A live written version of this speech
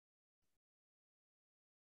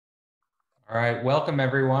All right, welcome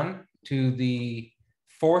everyone to the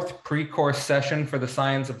fourth pre-course session for the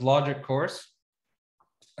Science of Logic course.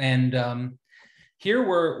 And here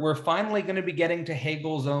we're finally going to be getting to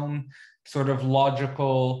Hegel's own sort of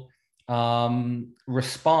logical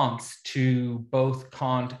response to both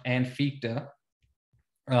Kant and Fichte.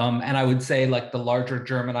 And I would say like the larger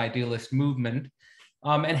German idealist movement.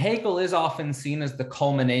 And Hegel is often seen as the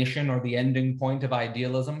culmination or the ending point of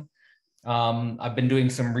idealism. I've been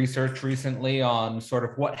doing some research recently on sort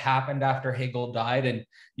of what happened after Hegel died. And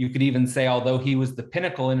you could even say, although he was the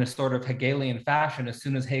pinnacle in a sort of Hegelian fashion, as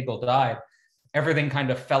soon as Hegel died, everything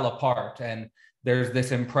kind of fell apart. And there's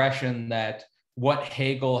this impression that what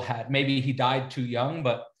Hegel had, maybe he died too young,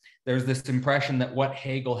 but there's this impression that what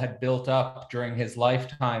Hegel had built up during his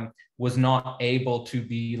lifetime was not able to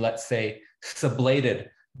be, let's say, sublated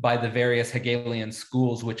by the various Hegelian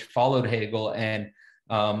schools which followed Hegel. And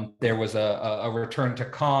there was a return to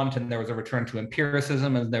Kant, and there was a return to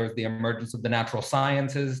empiricism, and there was the emergence of the natural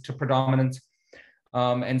sciences to predominance.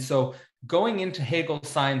 And so going into Hegel's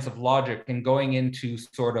Science of Logic and going into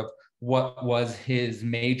sort of what was his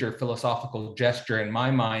major philosophical gesture in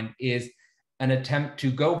my mind is an attempt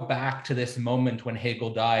to go back to this moment when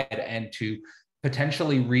Hegel died and to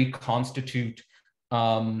potentially reconstitute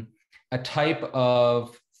a type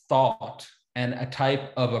of thought and a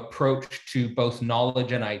type of approach to both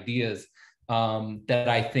knowledge and ideas that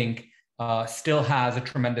I think still has a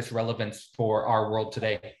tremendous relevance for our world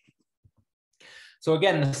today. So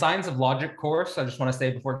again, the Science of Logic course, I just want to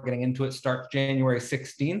say before getting into it, starts January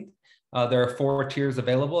 16th. There are 4 tiers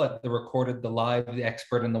available at the recorded, the live, the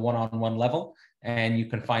expert, and the one-on-one level. And you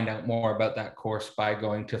can find out more about that course by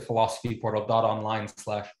going to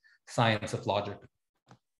philosophyportal.online/Science of Logic.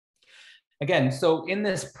 Again, so in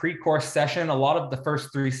this pre-course session, a lot of the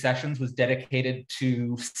first 3 sessions was dedicated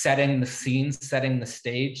to setting the scene, setting the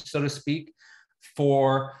stage, so to speak,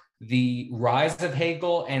 for the rise of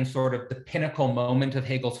Hegel and sort of the pinnacle moment of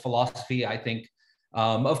Hegel's philosophy, I think,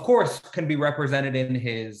 of course, can be represented in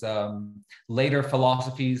his later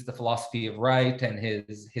philosophies, the philosophy of right, and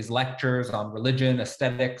his lectures on religion,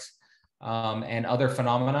 aesthetics, and other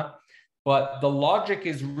phenomena. But the logic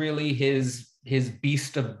is really his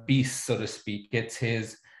beast of beasts, so to speak.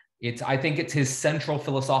 I think it's his central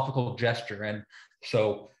philosophical gesture. And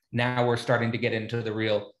so now we're starting to get into the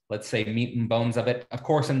real, let's say, meat and bones of it. Of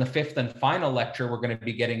course, in the 5th and final lecture, we're going to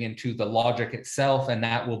be getting into the logic itself, and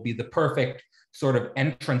that will be the perfect sort of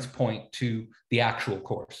entrance point to the actual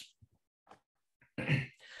course.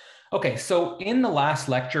 Okay, so in the last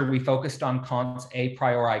lecture, we focused on Kant's a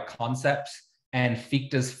priori concepts and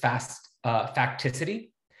Fichte's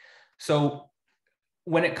facticity. So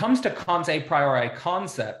when it comes to Kant's a priori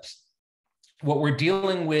concepts, what we're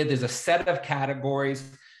dealing with is a set of categories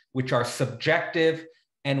which are subjective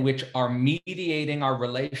and which are mediating our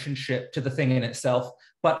relationship to the thing in itself,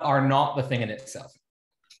 but are not the thing in itself,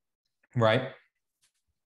 right?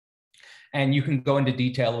 And you can go into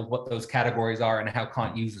detail of what those categories are and how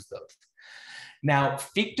Kant uses those. Now,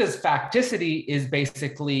 Fichte's facticity is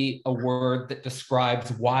basically a word that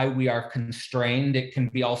describes why we are constrained. It can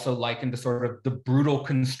be also likened to sort of the brutal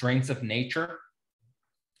constraints of nature.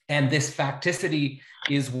 And this facticity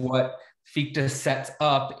is what Fichte sets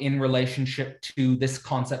up in relationship to this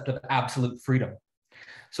concept of absolute freedom.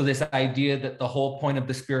 So this idea that the whole point of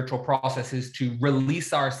the spiritual process is to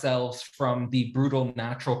release ourselves from the brutal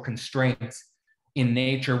natural constraints in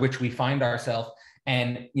nature, which we find ourselves.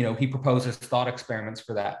 And, he proposes thought experiments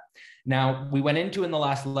for that. Now, we went into in the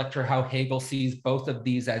last lecture how Hegel sees both of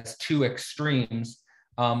these as 2 extremes,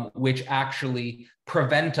 which actually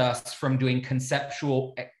prevent us from doing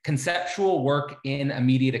conceptual work in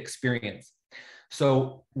immediate experience.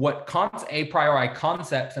 So what Kant's a priori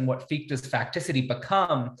concepts and what Fichte's facticity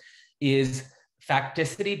become is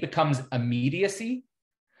facticity becomes immediacy,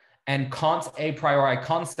 and Kant's a priori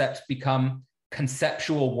concepts become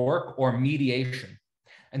conceptual work or mediation.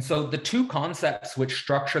 And so the 2 concepts which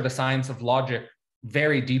structure the Science of Logic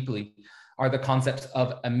very deeply are the concepts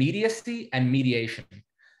of immediacy and mediation.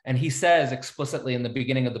 And he says explicitly in the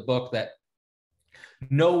beginning of the book that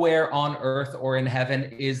nowhere on earth or in heaven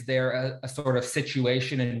is there a sort of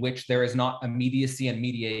situation in which there is not immediacy and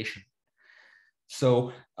mediation.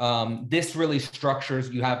 So this really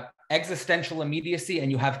structures, you have existential immediacy and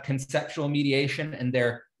you have conceptual mediation, and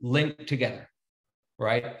they're linked together,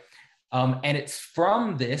 right? And it's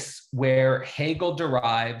from this where Hegel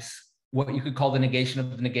derives what you could call the negation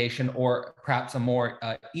of the negation, or perhaps a more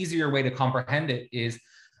easier way to comprehend it is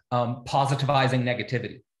positivizing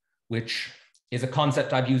negativity, which is a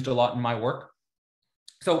concept I've used a lot in my work.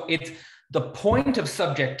 So it's the point of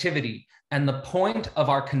subjectivity and the point of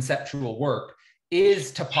our conceptual work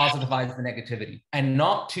is to positivize the negativity and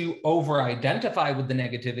not to over-identify with the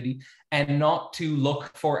negativity and not to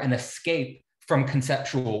look for an escape from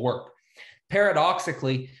conceptual work.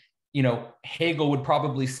 Paradoxically, Hegel would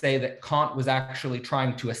probably say that Kant was actually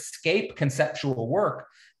trying to escape conceptual work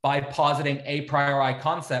by positing a priori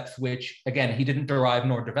concepts, which, again, he didn't derive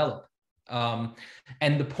nor develop.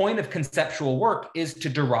 And the point of conceptual work is to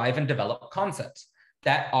derive and develop concepts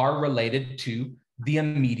that are related to the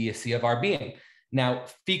immediacy of our being. Now,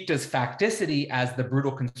 Fichte's facticity as the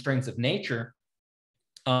brutal constraints of nature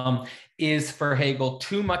is for Hegel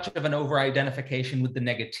too much of an over-identification with the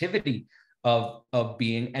negativity of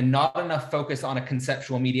being and not enough focus on a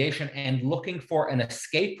conceptual mediation and looking for an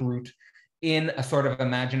escape route in a sort of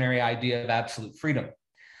imaginary idea of absolute freedom.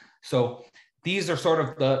 So these are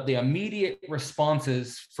sort of the immediate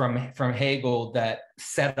responses from Hegel that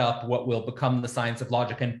set up what will become the science of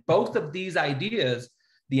logic. And both of these ideas,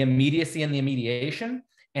 the immediacy and the mediation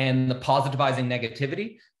and the positivizing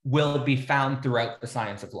negativity, will be found throughout the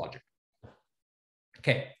science of logic.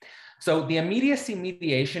 Okay, so the immediacy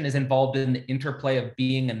mediation is involved in the interplay of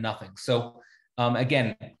being and nothing. So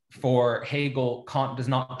again, for Hegel, Kant does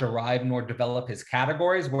not derive nor develop his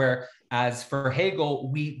categories, whereas for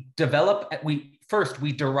Hegel, we derive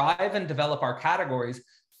and develop our categories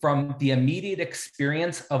from the immediate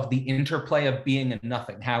experience of the interplay of being and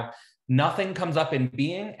nothing, how nothing comes up in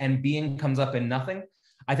being and being comes up in nothing.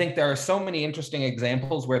 I think there are so many interesting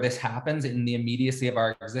examples where this happens in the immediacy of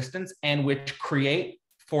our existence and which create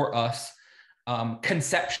for us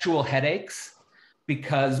conceptual headaches,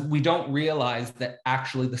 because we don't realize that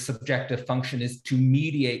actually the subjective function is to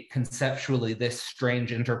mediate conceptually this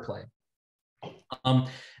strange interplay.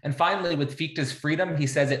 And finally, with Fichte's freedom, he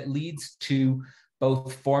says it leads to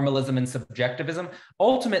both formalism and subjectivism.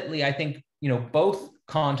 Ultimately, I think both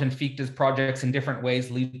Kant and Fichte's projects in different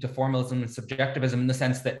ways lead to formalism and subjectivism in the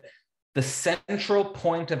sense that the central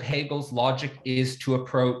point of Hegel's logic is to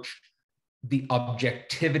approach the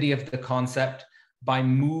objectivity of the concept by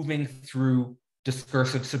moving through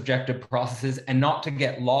discursive subjective processes and not to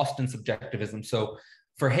get lost in subjectivism. So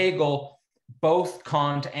for Hegel, both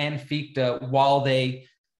Kant and Fichte, while they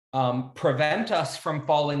prevent us from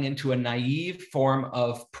falling into a naive form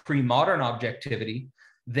of pre-modern objectivity,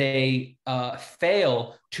 they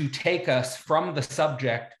fail to take us from the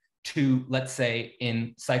subject to, let's say,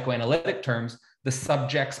 in psychoanalytic terms, the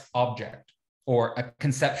subject's object or a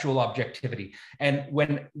conceptual objectivity. And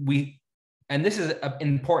this is an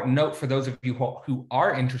important note for those of you who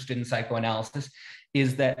are interested in psychoanalysis,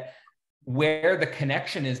 is that where the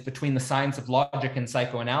connection is between the science of logic and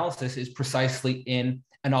psychoanalysis is precisely in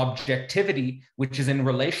an objectivity which is in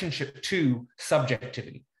relationship to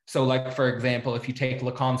subjectivity. So like, for example, if you take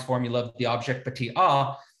Lacan's formula of the object petit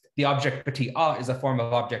a is a form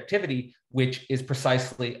of objectivity, which is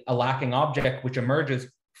precisely a lacking object, which emerges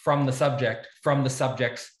from the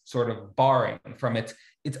subject's sort of barring, from its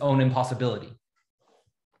own impossibility.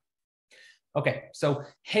 Okay, so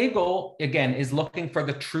Hegel, again, is looking for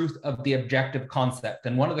the truth of the objective concept.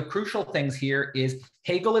 And one of the crucial things here is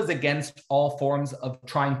Hegel is against all forms of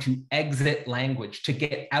trying to exit language, to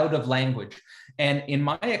get out of language. And in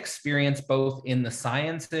my experience, both in the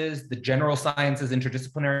sciences, the general sciences,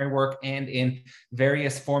 interdisciplinary work, and in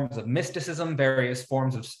various forms of mysticism, various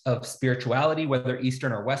forms of spirituality, whether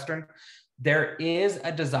Eastern or Western, there is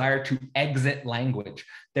a desire to exit language.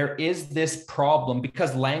 There is this problem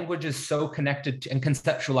because language is so connected to, and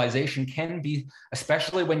conceptualization can be,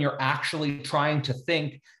 especially when you're actually trying to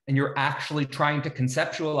think and you're actually trying to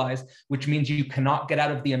conceptualize, which means you cannot get out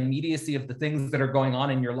of the immediacy of the things that are going on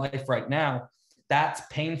in your life right now. That's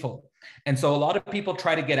painful. And so a lot of people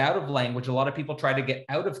try to get out of language. A lot of people try to get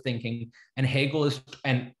out of thinking. And Hegel is,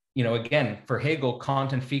 and again, for Hegel,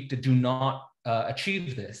 Kant and Fichte do not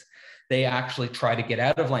achieve this. They actually try to get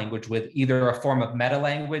out of language with either a form of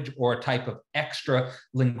meta-language or a type of extra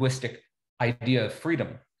linguistic idea of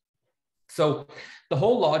freedom. So the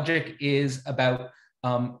whole logic is about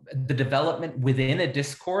the development within a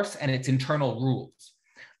discourse and its internal rules.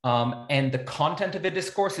 And the content of a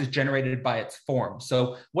discourse is generated by its form.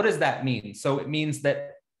 So what does that mean? So it means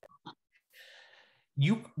that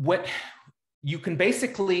you can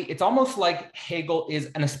basically, it's almost like Hegel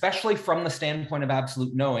is, and especially from the standpoint of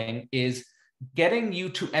absolute knowing, is getting you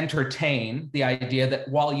to entertain the idea that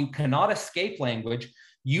while you cannot escape language,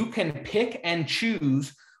 you can pick and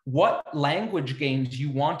choose what language games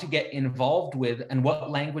you want to get involved with and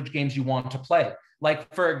what language games you want to play.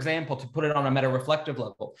 Like, for example, to put it on a meta-reflective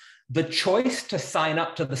level, the choice to sign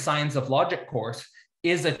up to the Science of Logic course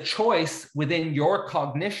is a choice within your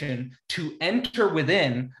cognition to enter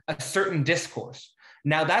within a certain discourse.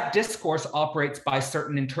 Now, that discourse operates by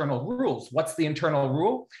certain internal rules. What's the internal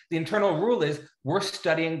rule? The internal rule is we're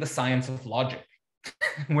studying the science of logic.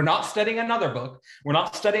 We're not studying another book. We're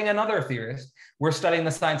not studying another theorist. We're studying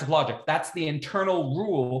the science of logic. That's the internal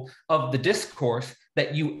rule of the discourse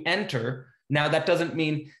that you enter. Now, that doesn't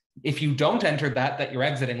mean if you don't enter that you're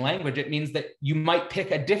exiting language. It means that you might pick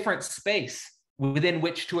a different space within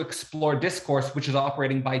which to explore discourse, which is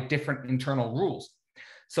operating by different internal rules.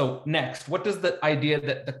 So next, what does the idea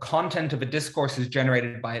that the content of a discourse is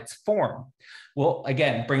generated by its form? Well,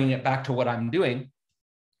 again, bringing it back to what I'm doing,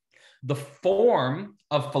 the form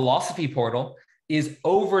of Philosophy Portal is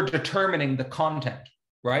over-determining the content,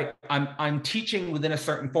 right? I'm teaching within a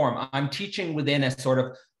certain form. I'm teaching within a sort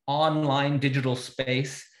of online digital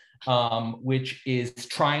space, which is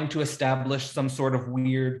trying to establish some sort of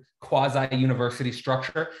weird quasi-university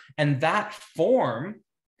structure. And that form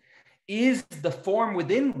is the form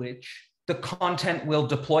within which the content will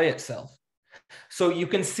deploy itself. So you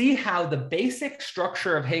can see how the basic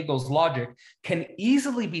structure of Hegel's logic can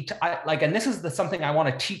easily be, and this is something I want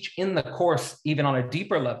to teach in the course, even on a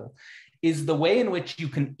deeper level, is the way in which you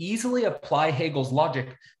can easily apply Hegel's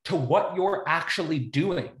logic to what you're actually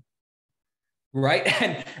doing, right?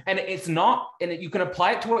 And it's not, and you can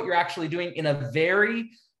apply it to what you're actually doing in a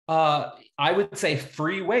very, I would say,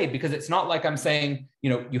 free way, because it's not like I'm saying,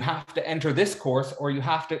 you have to enter this course or you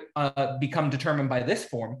have to become determined by this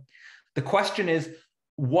form. The question is,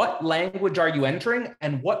 what language are you entering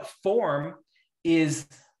and what form is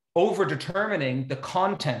over-determining the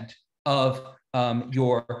content of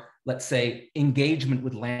your, let's say, engagement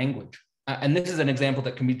with language? And this is an example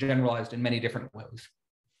that can be generalized in many different ways.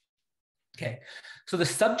 Okay, so the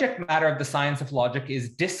subject matter of the science of logic is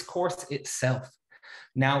discourse itself.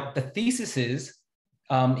 Now, the thesis is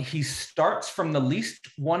he starts from the least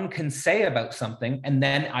one can say about something and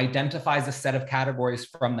then identifies a set of categories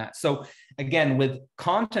from that. So again, with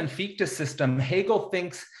Kant and Fichte's system, Hegel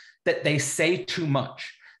thinks that they say too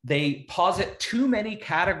much. They posit too many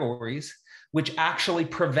categories, which actually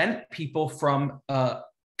prevent people from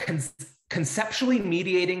conceptually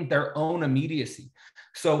mediating their own immediacy.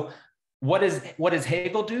 So what does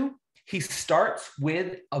Hegel do? He starts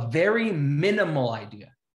with a very minimal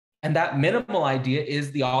idea. And that minimal idea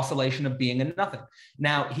is the oscillation of being and nothing.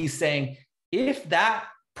 Now, he's saying, if that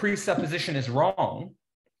presupposition is wrong,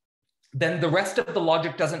 then the rest of the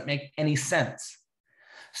logic doesn't make any sense.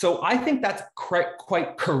 So I think that's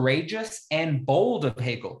quite courageous and bold of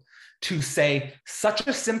Hegel to say such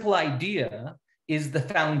a simple idea is the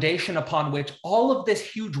foundation upon which all of this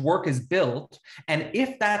huge work is built. And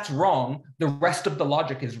if that's wrong, the rest of the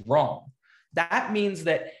logic is wrong. That means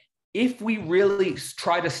that if we really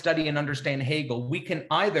try to study and understand Hegel, we can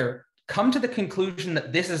either come to the conclusion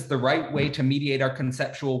that this is the right way to mediate our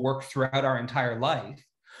conceptual work throughout our entire life,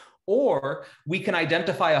 or we can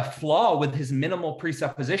identify a flaw with his minimal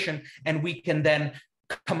presupposition, and we can then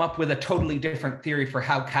come up with a totally different theory for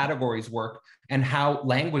how categories work and how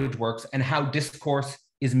language works and how discourse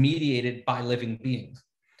is mediated by living beings,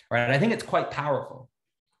 right? I think it's quite powerful.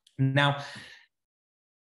 Now,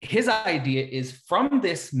 his idea is from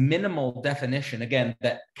this minimal definition, again,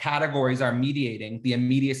 that categories are mediating the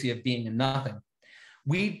immediacy of being and nothing,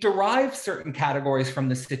 we derive certain categories from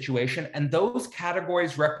this situation, and those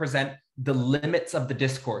categories represent the limits of the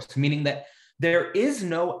discourse, meaning that there is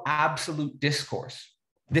no absolute discourse.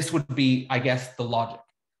 This would be, I guess, the logic.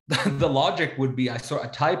 The logic would be a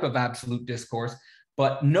type of absolute discourse,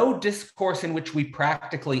 but no discourse in which we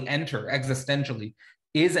practically enter existentially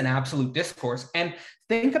is an absolute discourse. And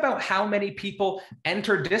think about how many people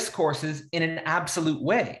enter discourses in an absolute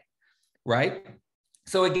way, right?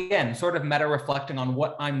 So again, sort of meta-reflecting on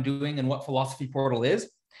what I'm doing and what Philosophy Portal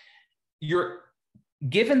is, you're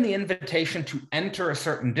given the invitation to enter a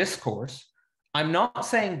certain discourse. I'm not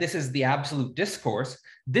saying this is the absolute discourse.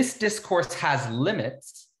 This discourse has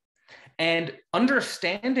limits, and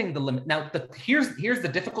understanding the limit. Now, here's the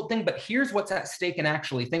difficult thing, but here's what's at stake in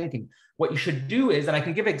actually thinking. What you should do is, and I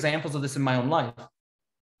can give examples of this in my own life,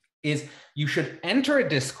 is you should enter a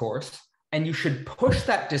discourse and you should push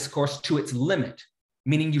that discourse to its limit,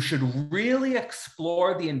 meaning you should really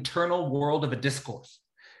explore the internal world of a discourse,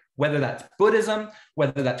 whether that's Buddhism,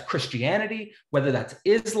 whether that's Christianity, whether that's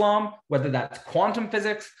Islam, whether that's quantum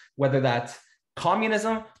physics, whether that's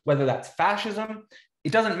communism, whether that's fascism.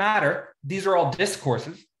 It doesn't matter. These are all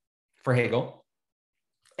discourses for Hegel.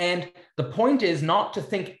 And the point is not to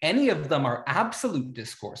think any of them are absolute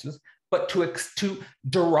discourses, but to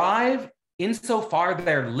derive insofar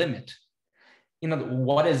their limit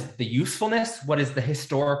what is the usefulness? What is the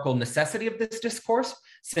historical necessity of this discourse?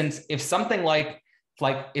 Since if something like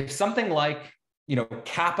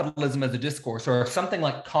capitalism as a discourse, or something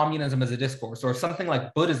like communism as a discourse, or something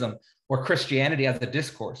like Buddhism or Christianity as a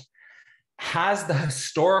discourse has the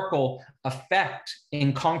historical effect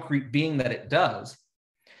in concrete being that it does,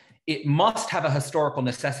 it must have a historical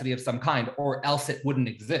necessity of some kind, or else it wouldn't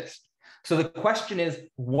exist. So the question is,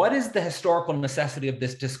 what is the historical necessity of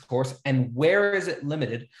this discourse, and where is it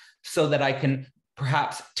limited, so that I can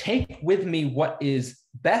perhaps take with me what is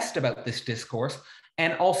best about this discourse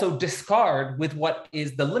and also discard with what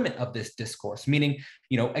is the limit of this discourse, meaning,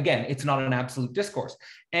 again, it's not an absolute discourse.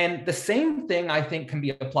 And the same thing, I think, can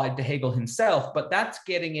be applied to Hegel himself, but that's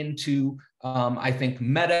getting into, I think,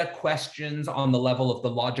 meta questions on the level of the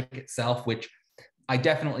logic itself, which I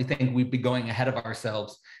definitely think we'd be going ahead of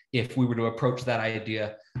ourselves if we were to approach that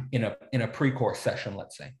idea in a pre-course session,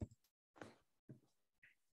 let's say.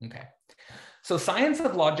 Okay. So science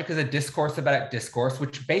of logic is a discourse about discourse,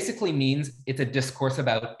 which basically means it's a discourse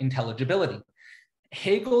about intelligibility.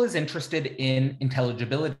 Hegel is interested in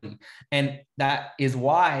intelligibility, and that is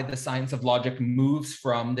why the science of logic moves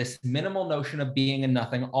from this minimal notion of being and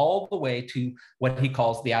nothing all the way to what he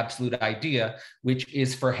calls the absolute idea, which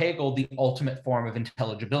is for Hegel the ultimate form of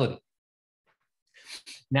intelligibility.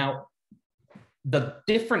 Now, the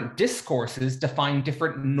different discourses define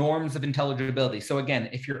different norms of intelligibility. So again,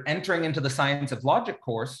 if you're entering into the science of logic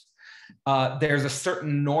course, there's a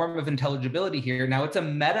certain norm of intelligibility here. Now, it's a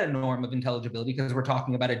meta norm of intelligibility because we're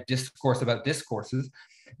talking about a discourse about discourses,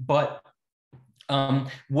 but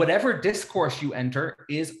whatever discourse you enter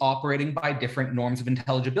is operating by different norms of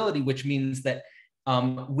intelligibility, which means that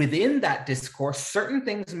within that discourse, certain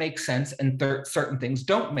things make sense and certain things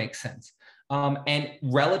don't make sense. And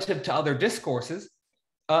relative to other discourses,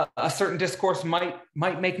 a certain discourse might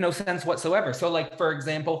make no sense whatsoever. So like, for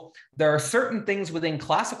example, there are certain things within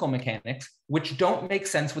classical mechanics which don't make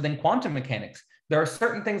sense within quantum mechanics. There are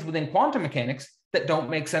certain things within quantum mechanics that don't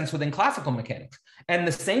make sense within classical mechanics. And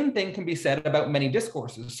the same thing can be said about many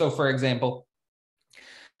discourses. So for example,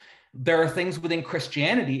 there are things within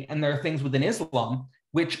Christianity and there are things within Islam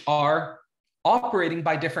which are operating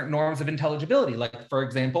by different norms of intelligibility. Like, for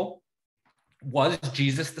example, was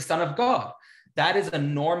Jesus the Son of God? That is a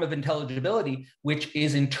norm of intelligibility which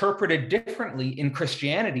is interpreted differently in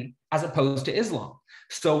Christianity as opposed to Islam.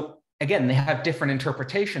 So again, they have different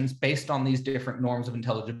interpretations based on these different norms of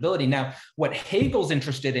intelligibility. Now, what Hegel's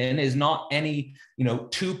interested in is not any,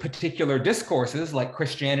 two particular discourses like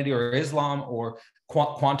Christianity or Islam or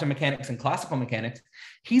quantum mechanics and classical mechanics.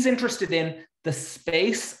 He's interested in the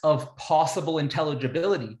space of possible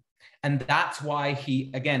intelligibility. And that's why he,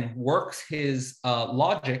 again, works his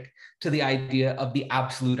logic to the idea of the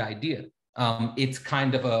absolute idea. It's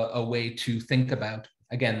kind of a way to think about,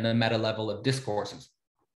 again, the meta level of discourses.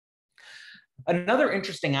 Another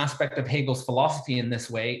interesting aspect of Hegel's philosophy in this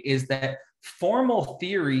way is that formal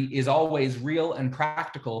theory is always real and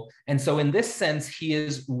practical. And so in this sense, he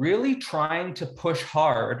is really trying to push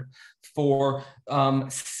hard for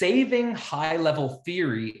saving high-level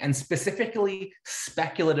theory and specifically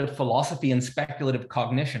speculative philosophy and speculative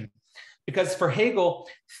cognition. Because for Hegel,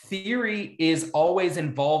 theory is always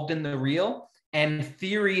involved in the real and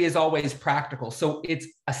theory is always practical. So it's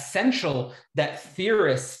essential that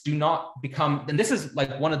theorists do not become, and this is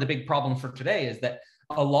like one of the big problems for today, is that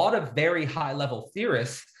a lot of very high-level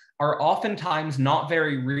theorists are oftentimes not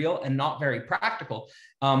very real and not very practical.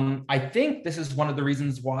 I think this is one of the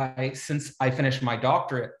reasons why, since I finished my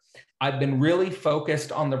doctorate, I've been really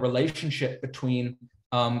focused on the relationship between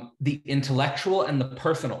the intellectual and the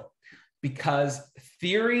personal, because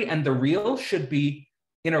theory and the real should be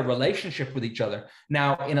in a relationship with each other.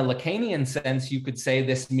 Now, in a Lacanian sense, you could say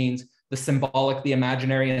this means the symbolic, the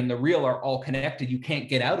imaginary, and the real are all connected. You can't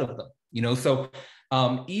get out of them, So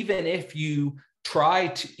even if you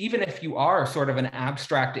even if you are sort of an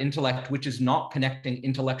abstract intellect, which is not connecting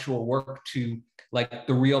intellectual work to like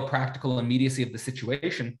the real practical immediacy of the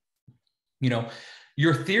situation,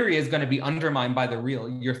 your theory is going to be undermined by the real.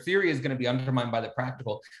 Your theory is going to be undermined by the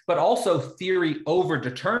practical, but also theory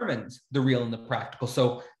overdetermines the real and the practical.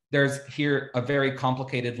 So there's here a very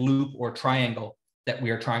complicated loop or triangle that we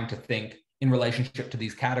are trying to think in relationship to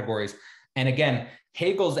these categories. And again,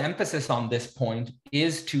 Hegel's emphasis on this point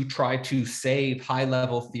is to try to save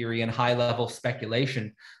high-level theory and high-level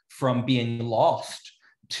speculation from being lost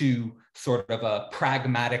to sort of a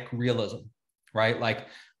pragmatic realism, right? Like,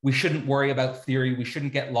 we shouldn't worry about theory. We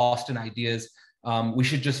shouldn't get lost in ideas. We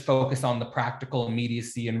should just focus on the practical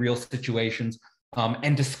immediacy and real situations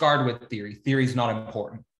and discard with theory. Theory is not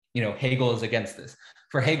important. Hegel is against this.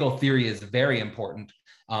 For Hegel, theory is very important,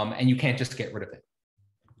 and you can't just get rid of it.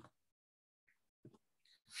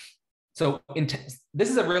 So this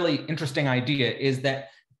is a really interesting idea, is that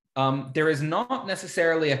there is not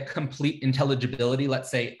necessarily a complete intelligibility,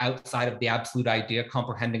 let's say, outside of the absolute idea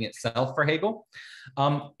comprehending itself for Hegel.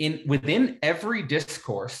 Within every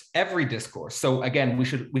discourse. So again,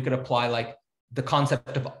 we could apply like the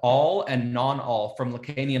concept of all and non-all from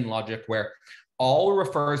Lacanian logic, where all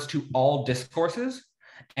refers to all discourses,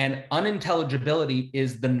 and unintelligibility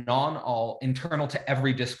is the non-all internal to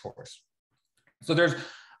every discourse. So there's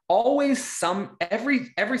always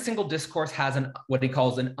every single discourse has what he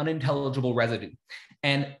calls an unintelligible residue.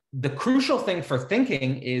 And the crucial thing for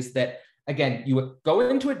thinking is that, again, you go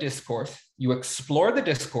into a discourse, you explore the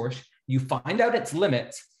discourse, you find out its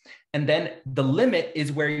limits, and then the limit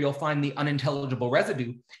is where you'll find the unintelligible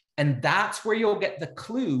residue. And that's where you'll get the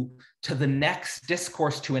clue to the next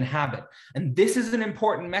discourse to inhabit. And this is an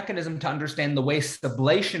important mechanism to understand the way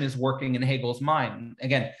sublation is working in Hegel's mind.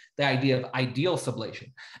 Again, the idea of ideal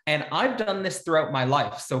sublation. And I've done this throughout my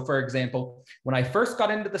life. So for example, when I first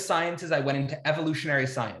got into the sciences, I went into evolutionary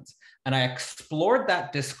science, and I explored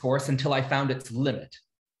that discourse until I found its limit,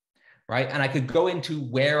 right? And I could go into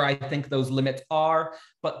where I think those limits are.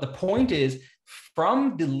 But the point is,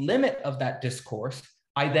 from the limit of that discourse,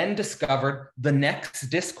 I then discovered the next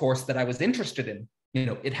discourse that I was interested in.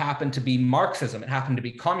 It happened to be Marxism, it happened to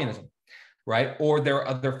be communism, right? Or there are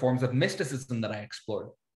other forms of mysticism that I explored.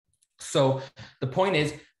 So the point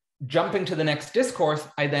is, jumping to the next discourse,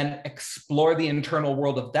 I then explore the internal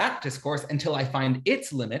world of that discourse until I find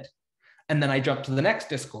its limit, and then I jump to the next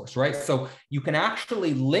discourse, right? So you can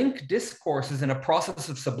actually link discourses in a process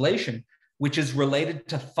of sublation, which is related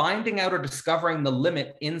to finding out or discovering the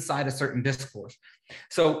limit inside a certain discourse.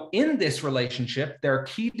 So in this relationship, there are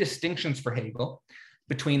key distinctions for Hegel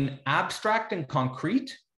between abstract and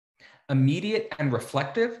concrete, immediate and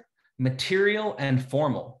reflective, material and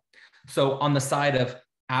formal. So on the side of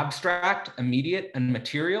abstract, immediate, and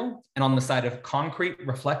material, and on the side of concrete,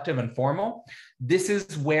 reflective, and formal, this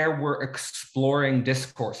is where we're exploring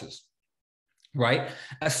discourses. Right?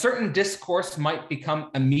 A certain discourse might become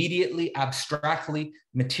immediately, abstractly,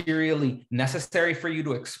 materially necessary for you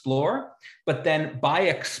to explore, but then by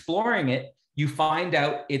exploring it, you find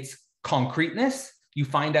out its concreteness, you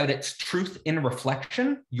find out its truth in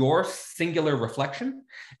reflection, your singular reflection,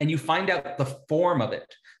 and you find out the form of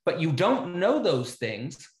it. But you don't know those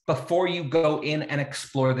things before you go in and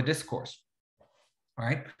explore the discourse. All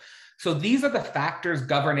right? So these are the factors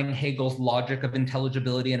governing Hegel's logic of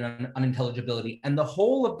intelligibility and unintelligibility. And the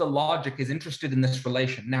whole of the logic is interested in this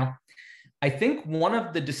relation. Now, I think one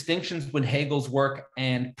of the distinctions with Hegel's work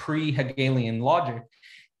and pre-Hegelian logic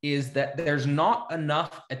is that there's not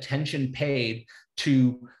enough attention paid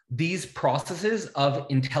to these processes of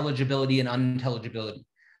intelligibility and unintelligibility.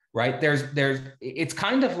 Right? It's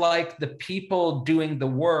kind of like the people doing the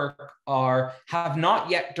work have not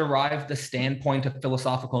yet derived the standpoint of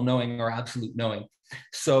philosophical knowing or absolute knowing.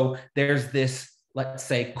 So there's this, let's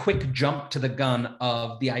say, quick jump to the gun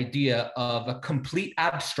of the idea of a complete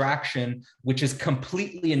abstraction, which is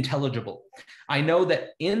completely intelligible. I know that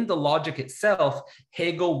in the logic itself,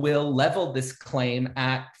 Hegel will level this claim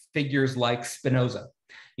at figures like Spinoza.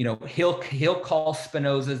 He'll call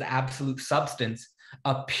Spinoza's absolute substance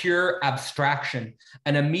a pure abstraction,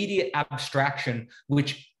 an immediate abstraction,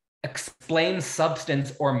 which explains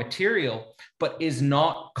substance or material, but is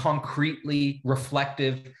not concretely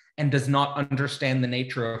reflective and does not understand the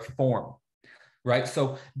nature of form, right?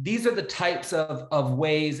 So these are the types of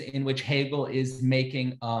ways in which Hegel is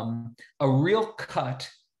making a real cut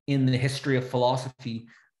in the history of philosophy,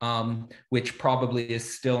 which probably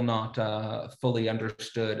is still not fully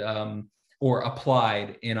understood or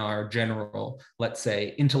applied in our general, let's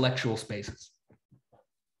say, intellectual spaces.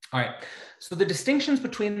 All right, so the distinctions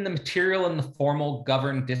between the material and the formal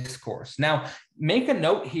govern discourse. Now, make a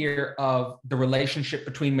note here of the relationship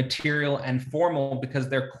between material and formal, because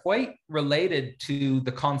they're quite related to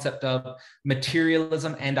the concept of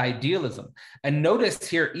materialism and idealism. And notice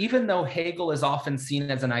here, even though Hegel is often seen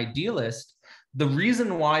as an idealist, the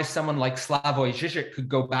reason why someone like Slavoj Žižek could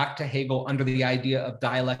go back to Hegel under the idea of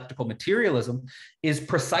dialectical materialism is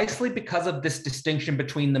precisely because of this distinction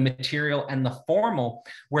between the material and the formal,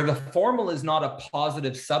 where the formal is not a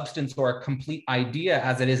positive substance or a complete idea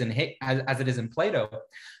as it is in Plato,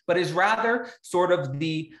 but is rather sort of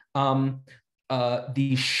the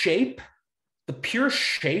shape, the pure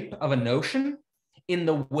shape of a notion in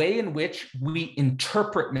the way in which we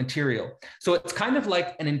interpret material. So it's kind of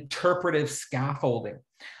like an interpretive scaffolding.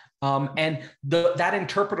 That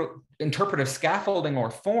interpretive scaffolding or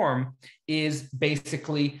form is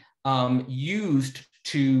basically used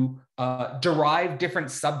to derive different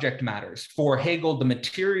subject matters. For Hegel, the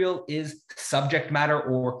material is subject matter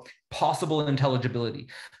or possible intelligibility.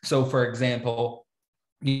 So, for example,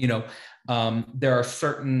 there are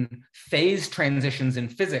certain phase transitions in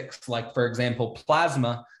physics, like, for example,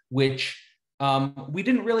 plasma, which we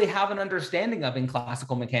didn't really have an understanding of in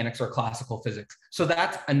classical mechanics or classical physics. So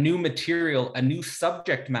that's a new material, a new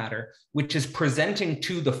subject matter, which is presenting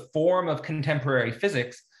to the form of contemporary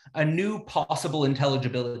physics a new possible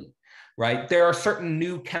intelligibility, right? There are certain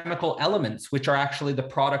new chemical elements which are actually the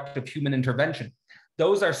product of human intervention.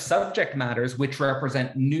 Those are subject matters which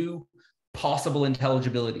represent new possible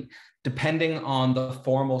intelligibility, depending on the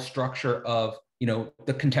formal structure of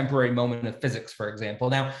the contemporary moment of physics, for example.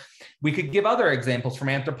 Now, we could give other examples from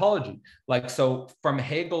anthropology. So from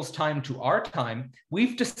Hegel's time to our time,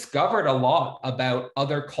 we've discovered a lot about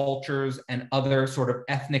other cultures and other sort of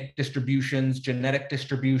ethnic distributions, genetic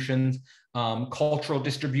distributions, cultural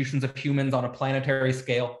distributions of humans on a planetary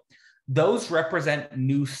scale. Those represent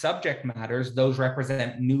new subject matters. Those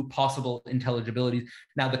represent new possible intelligibilities.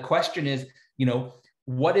 Now, the question is,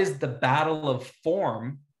 what is the battle of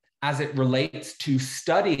form as it relates to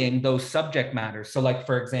studying those subject matters? So, like,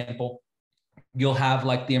 for example, you'll have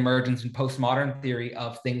like the emergence in postmodern theory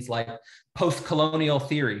of things like post-colonial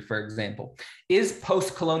theory, for example. Is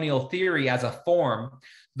post-colonial theory as a form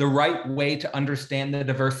the right way to understand the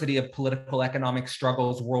diversity of political economic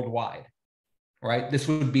struggles worldwide? Right? This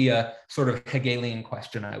would be a sort of Hegelian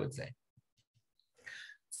question, I would say.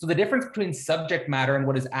 So the difference between subject matter and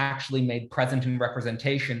what is actually made present in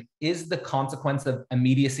representation is the consequence of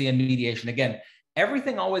immediacy and mediation. Again,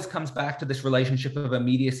 everything always comes back to this relationship of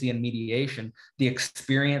immediacy and mediation, the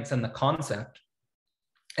experience and the concept,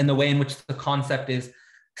 and the way in which the concept is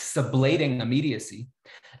sublating immediacy.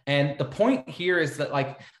 And the point here is that,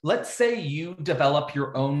 like, let's say you develop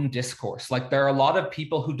your own discourse. Like, there are a lot of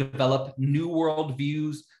people who develop new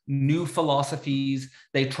worldviews, new philosophies.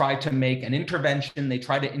 They try to make an intervention. They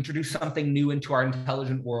try to introduce something new into our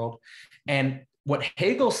intelligent world. And what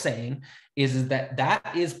Hegel's saying is that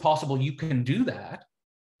that is possible. You can do that,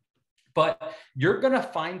 but you're going to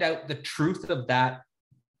find out the truth of that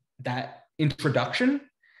introduction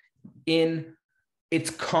in its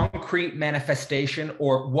concrete manifestation,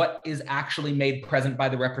 or what is actually made present by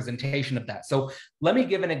the representation of that. So let me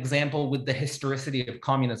give an example with the historicity of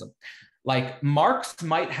communism. Like, Marx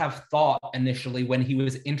might have thought initially, when he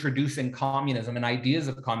was introducing communism and ideas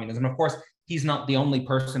of communism, of course, he's not the only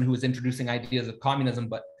person who was introducing ideas of communism,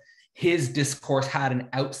 but his discourse had an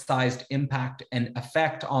outsized impact and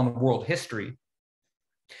effect on world history.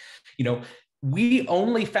 We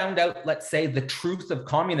only found out, let's say, the truth of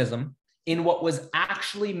communism in what was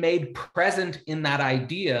actually made present in that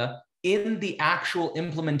idea, in the actual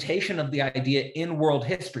implementation of the idea in world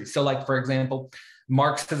history. So, like, for example,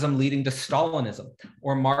 Marxism leading to Stalinism,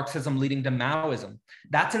 or Marxism leading to Maoism.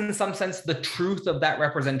 That's in some sense the truth of that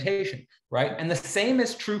representation, right? And the same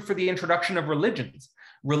is true for the introduction of religions.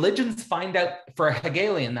 Religions find out, for a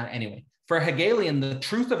Hegelian, that anyway, for a Hegelian, the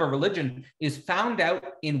truth of a religion is found out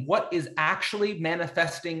in what is actually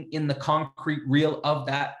manifesting in the concrete real of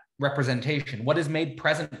that representation, what is made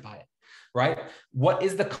present by it, right? What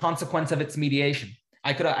is the consequence of its mediation?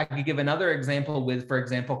 I could give another example with, for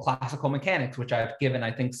example, classical mechanics, which I've given,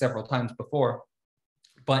 I think, several times before.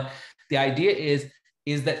 But the idea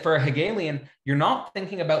is that for a Hegelian, you're not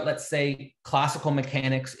thinking about, let's say, classical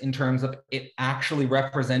mechanics in terms of it actually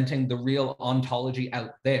representing the real ontology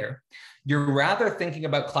out there. You're rather thinking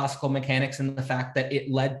about classical mechanics in the fact that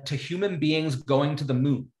it led to human beings going to the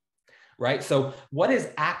moon. Right? So what is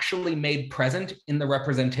actually made present in the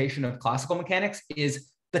representation of classical mechanics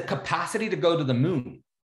is the capacity to go to the moon,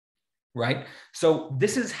 right? So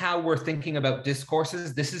this is how we're thinking about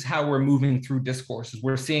discourses. This is how we're moving through discourses.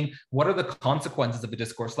 We're seeing what are the consequences of a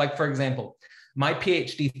discourse. Like, for example, my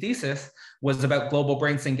PhD thesis was about global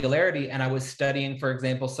brain singularity, and I was studying, for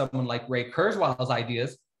example, someone like Ray Kurzweil's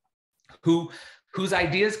ideas, whose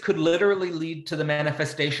ideas could literally lead to the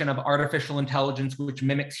manifestation of artificial intelligence which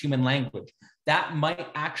mimics human language. That might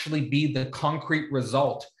actually be the concrete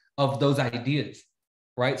result of those ideas,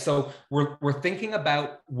 right? So we're thinking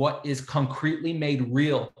about what is concretely made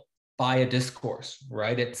real by a discourse,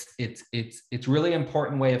 right? It's really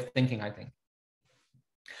important way of thinking, I think.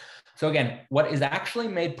 So again, what is actually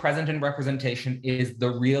made present in representation is the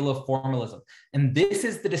real of formalism. And this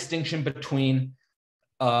is the distinction between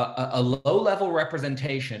a low-level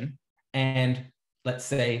representation and, let's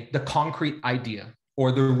say, the concrete idea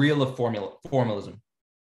or the real of formalism.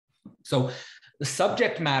 So the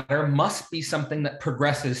subject matter must be something that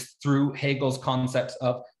progresses through Hegel's concepts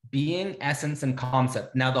of being, essence, and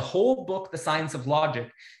concept. Now, the whole book, The Science of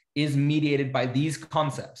Logic, is mediated by these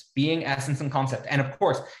concepts, being, essence, and concept. And of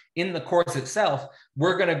course, in the course itself,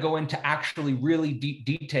 we're going to go into actually really deep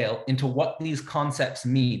detail into what these concepts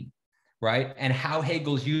mean, right? And how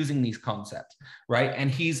Hegel's using these concepts, right? And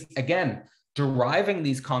he's, again, deriving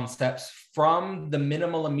these concepts from the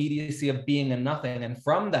minimal immediacy of being and nothing. And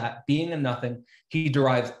from that being and nothing, he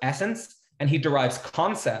derives essence and he derives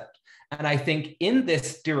concept. And I think in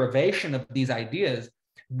this derivation of these ideas,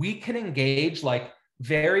 we can engage like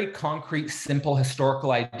very concrete, simple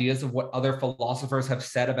historical ideas of what other philosophers have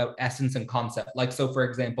said about essence and concept. Like, so for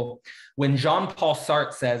example, when Jean-Paul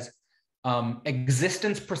Sartre says,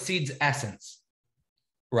 existence precedes essence,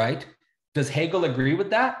 right? Does Hegel agree with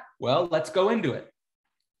that? Well, let's go into it.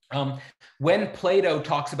 When Plato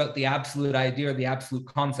talks about the absolute idea or the absolute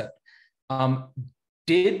concept,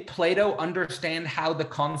 did Plato understand how the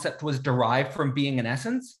concept was derived from being an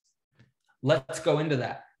essence? Let's go into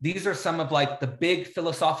that. These are some of like the big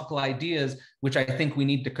philosophical ideas which I think we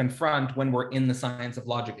need to confront when we're in the science of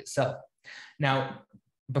logic itself. Now,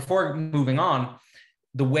 before moving on,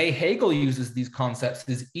 the way Hegel uses these concepts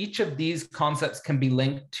is each of these concepts can be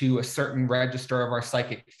linked to a certain register of our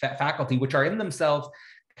psychic faculty, which are in themselves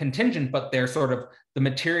contingent, but they're sort of the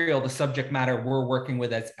material, the subject matter we're working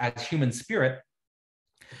with as human spirit,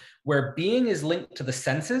 where being is linked to the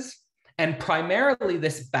senses. And primarily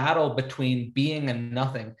this battle between being and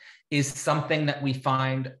nothing is something that we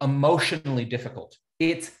find emotionally difficult.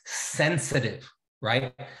 It's sensitive,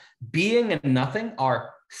 right? Being and nothing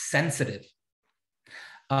are sensitive.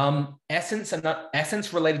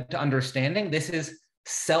 Essence related to understanding. This is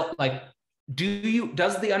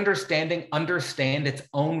does the understanding understand its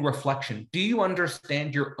own reflection? Do you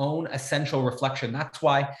understand your own essential reflection? That's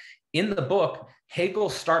why in the book, Hegel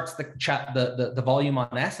starts the volume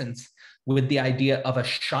on essence with the idea of a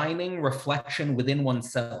shining reflection within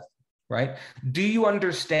oneself, right? Do you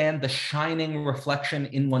understand the shining reflection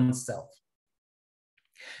in oneself?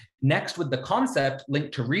 Next, with the concept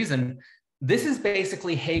linked to reason, this is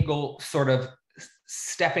basically Hegel sort of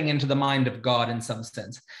stepping into the mind of God in some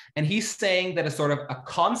sense. And he's saying that a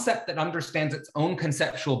concept that understands its own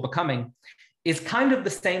conceptual becoming is kind of the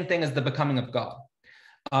same thing as the becoming of God.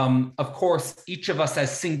 Of course, each of us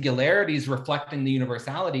as singularities reflecting the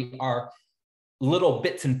universality are little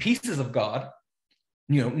bits and pieces of God.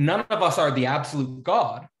 You know, none of us are the absolute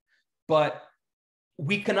God, but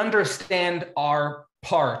we can understand our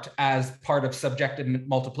part as part of subjective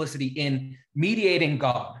multiplicity in mediating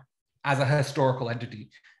God as a historical entity.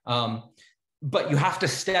 But you have to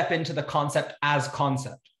step into the concept as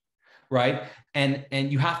concept, right?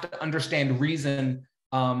 And you have to understand reason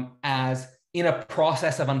as in a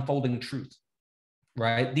process of unfolding truth,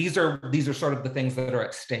 right? These are sort of the things that are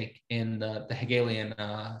at stake in the Hegelian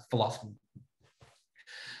philosophy.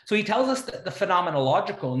 So he tells us that the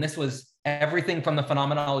phenomenological, and this was everything from the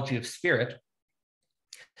phenomenology of spirit,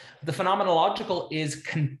 the phenomenological is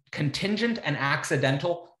contingent and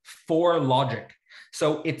accidental for logic.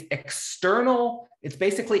 So it's external, it's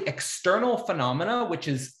basically external phenomena, which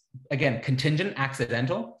is, again, contingent,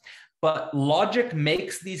 accidental, but logic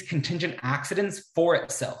makes these contingent accidents for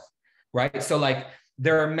itself, right? So like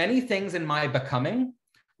there are many things in my becoming,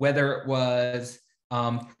 whether it was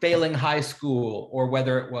failing high school, or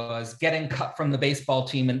whether it was getting cut from the baseball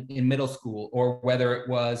team in middle school, or whether it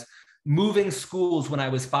was moving schools when I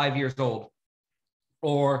was 5 years old,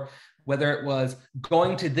 or whether it was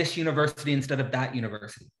going to this university instead of that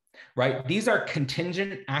university, right? These are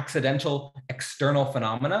contingent, accidental, external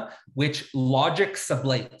phenomena, which logic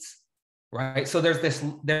sublates, right? So there's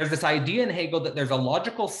this idea in Hegel that there's a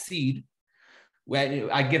logical seed. Where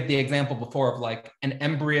I give the example before of like an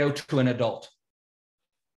embryo to an adult.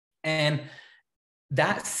 And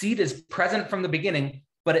that seed is present from the beginning,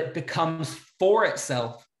 but it becomes for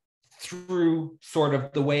itself through sort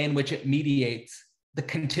of the way in which it mediates the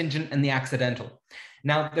contingent and the accidental.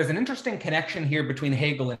 Now, there's an interesting connection here between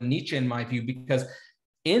Hegel and Nietzsche, in my view, because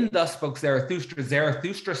in Thus Spoke Zarathustra,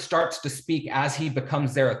 Zarathustra starts to speak as he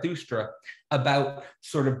becomes Zarathustra about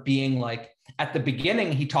sort of being like, at the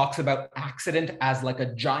beginning, he talks about accident as like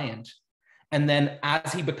a giant. And then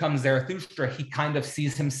as he becomes Zarathustra, he kind of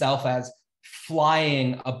sees himself as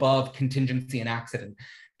flying above contingency and accident.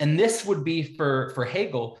 And this would be for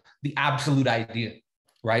Hegel, the absolute idea,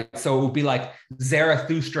 right? So it would be like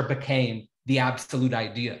Zarathustra became the absolute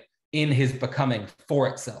idea in his becoming for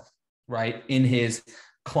itself, right? In his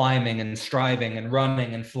climbing and striving and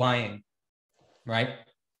running and flying, right?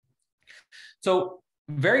 So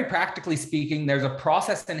very practically speaking, there's a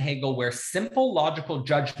process in Hegel where simple logical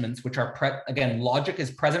judgments, which are, again, logic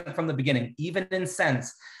is present from the beginning, even in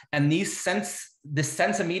sense. And this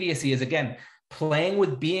sense immediacy is, again, playing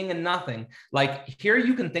with being and nothing. Like here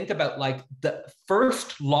you can think about like the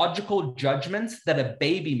first logical judgments that a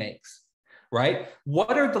baby makes, right?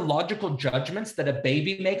 What are the logical judgments that a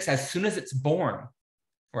baby makes as soon as it's born,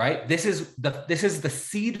 right? This is the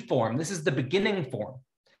seed form. This is the beginning form.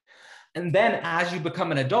 And then as you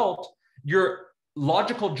become an adult, your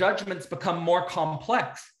logical judgments become more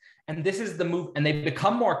complex. And this is the move, and they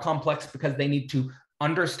become more complex because they need to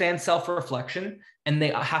understand self-reflection and they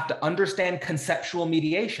have to understand conceptual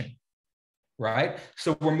mediation, right?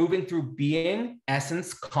 So we're moving through being,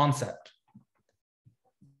 essence, concept.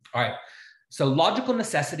 All right. So logical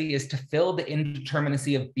necessity is to fill the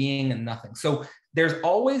indeterminacy of being and nothing. So there's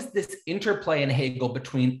always this interplay in Hegel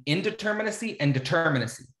between indeterminacy and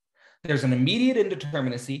determinacy. There's an immediate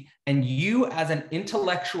indeterminacy, and you as an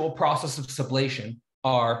intellectual process of sublation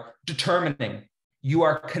are determining. You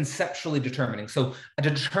are conceptually determining. So a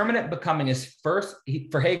determinate becoming is first,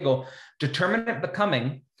 for Hegel, determinate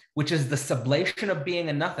becoming, which is the sublation of being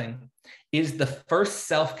and nothing, is the first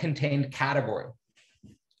self-contained category,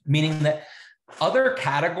 meaning that other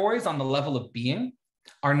categories on the level of being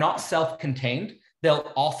are not self-contained.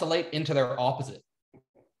 They'll oscillate into their opposite.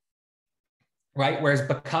 Right? Whereas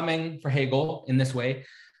becoming for Hegel in this way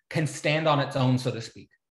can stand on its own, so to speak.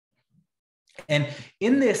 And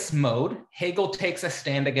in this mode, Hegel takes a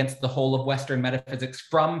stand against the whole of Western metaphysics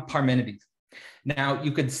from Parmenides. Now,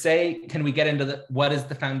 you could say, can we get into what is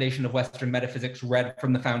the foundation of Western metaphysics read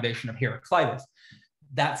from the foundation of Heraclitus?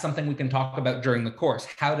 That's something we can talk about during the course.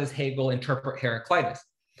 How does Hegel interpret Heraclitus?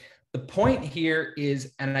 The point here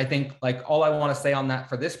is, and I think like all I want to say on that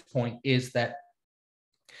for this point is that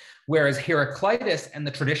whereas Heraclitus and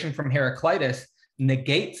the tradition from Heraclitus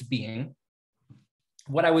negates being,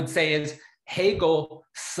 what I would say is Hegel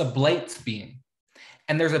sublates being.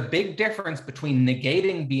 And there's a big difference between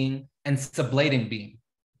negating being and sublating being.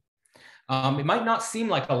 It might not seem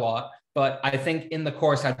like a lot, but I think in the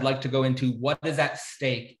course, I'd like to go into what is at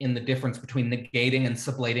stake in the difference between negating and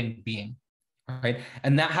sublating being, right?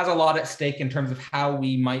 And that has a lot at stake in terms of how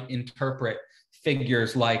we might interpret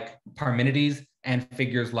figures like Parmenides and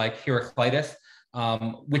figures like Heraclitus,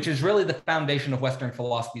 which is really the foundation of Western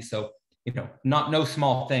philosophy. So, no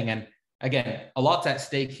small thing. And again, a lot's at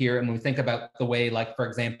stake here. And when we think about the way, like, for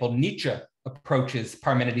example, Nietzsche approaches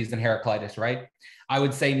Parmenides and Heraclitus, right? I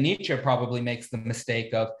would say Nietzsche probably makes the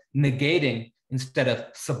mistake of negating instead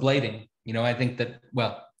of sublating. I think that,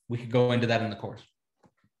 well, we could go into that in the course.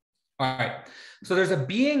 All right. So there's a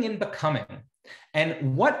being in becoming.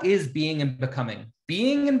 And what is being and becoming?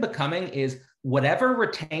 Being and becoming is whatever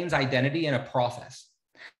retains identity in a process.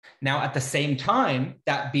 Now, at the same time,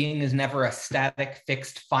 that being is never a static,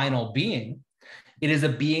 fixed, final being. It is a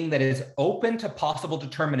being that is open to possible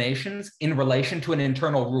determinations in relation to an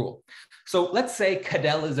internal rule. So let's say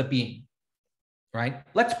Cadell is a being, right?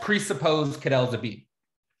 Let's presuppose Cadell is a being.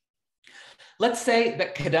 Let's say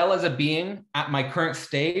that Cadell as a being at my current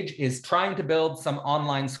stage is trying to build some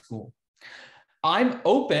online school. I'm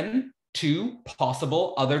open to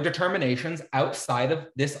possible other determinations outside of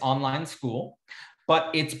this online school,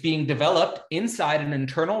 but it's being developed inside an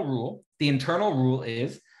internal rule. The internal rule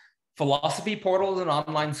is Philosophy Portal is an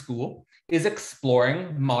online school, is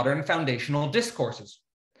exploring modern foundational discourses,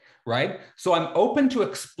 right? So I'm open to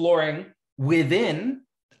exploring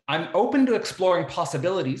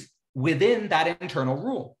possibilities within that internal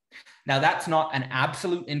rule. Now, that's not an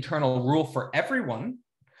absolute internal rule for everyone.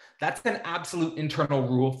 That's an absolute internal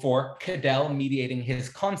rule for Cadell mediating his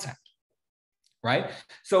concept, right?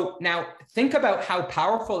 So now think about how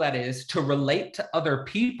powerful that is to relate to other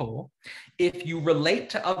people if you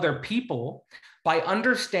relate to other people by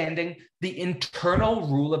understanding the internal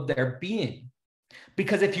rule of their being.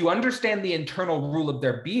 Because if you understand the internal rule of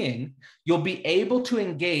their being, you'll be able to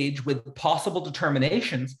engage with possible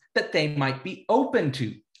determinations that they might be open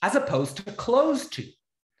to, as opposed to closed to,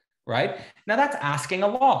 right? Now that's asking a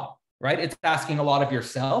lot, right? It's asking a lot of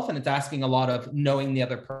yourself and it's asking a lot of knowing the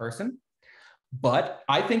other person. But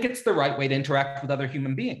I think it's the right way to interact with other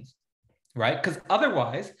human beings, right? Because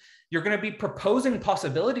otherwise, you're going to be proposing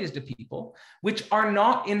possibilities to people which are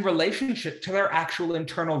not in relationship to their actual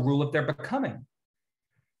internal rule of their becoming.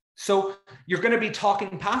 So you're going to be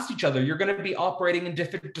talking past each other. You're going to be operating in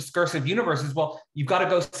different discursive universes. Well, you've got to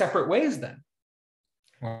go separate ways then,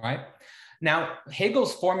 all right? Now,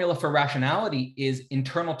 Hegel's formula for rationality is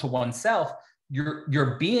internal to oneself.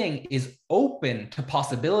 Your being is open to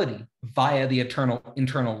possibility via the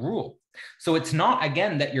internal rule. So it's not,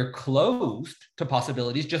 again, that you're closed to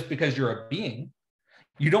possibilities just because you're a being.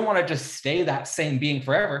 You don't want to just stay that same being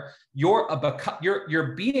forever.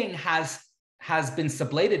 Your being has been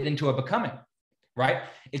sublated into a becoming, right?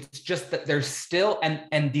 It's just that there's still,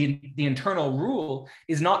 and the internal rule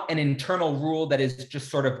is not an internal rule that is just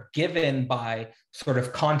sort of given by sort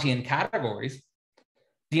of Kantian categories.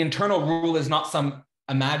 The internal rule is not some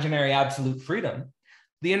imaginary absolute freedom.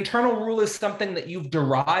 The internal rule is something that you've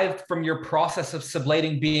derived from your process of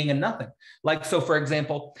sublating being and nothing. Like, so for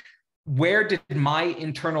example, where did my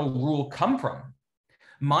internal rule come from?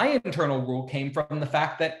 My internal rule came from the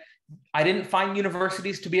fact that I didn't find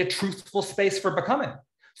universities to be a truthful space for becoming.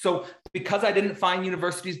 So because I didn't find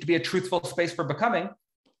universities to be a truthful space for becoming,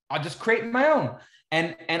 I'll just create my own.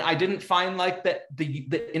 And I didn't find like that the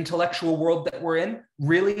intellectual world that we're in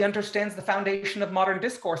really understands the foundation of modern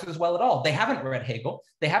discourse as well at all. They haven't read Hegel.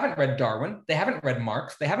 They haven't read Darwin. They haven't read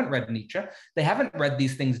Marx. They haven't read Nietzsche. They haven't read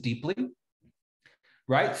these things deeply,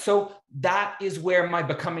 right? So that is where my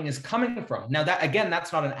becoming is coming from. Now that, again,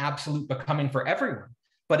 that's not an absolute becoming for everyone,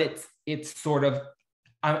 but it's sort of,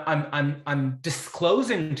 I'm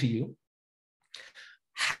disclosing to you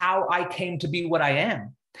how I came to be what I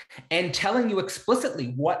am, and telling you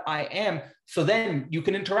explicitly what I am, so then you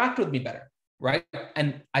can interact with me better, right?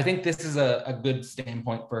 And I think this is a good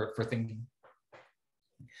standpoint for thinking.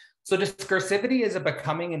 So discursivity is a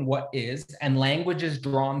becoming in what is, and language is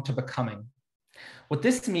drawn to becoming. What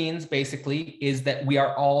this means basically is that we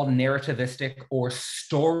are all narrativistic or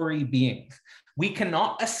story beings. We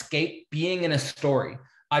cannot escape being in a story.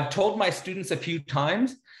 I've told my students a few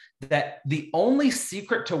times that the only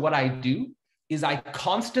secret to what I do is I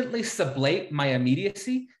constantly sublate my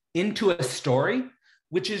immediacy into a story,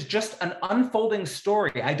 which is just an unfolding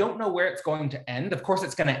story. I don't know where it's going to end. Of course,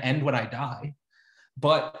 it's going to end when I die,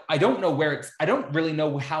 but I don't know where I don't really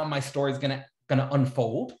know how my story is going to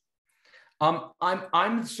unfold.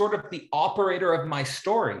 I'm sort of the operator of my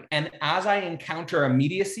story. And as I encounter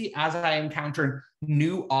immediacy, as I encounter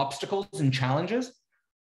new obstacles and challenges,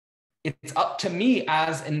 it's up to me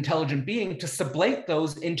as an intelligent being to sublate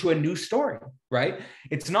those into a new story, right?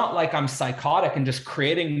 It's not like I'm psychotic and just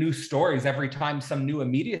creating new stories every time some new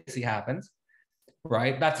immediacy happens,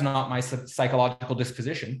 right? That's not my psychological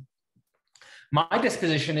disposition. My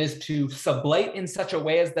disposition is to sublate in such a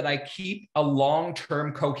way as that I keep a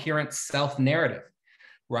long-term coherent self-narrative,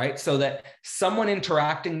 right? So that someone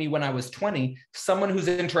interacting me when I was 20, someone who's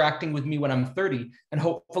interacting with me when I'm 30, and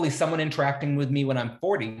hopefully someone interacting with me when I'm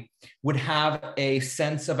 40 would have a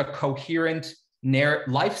sense of a coherent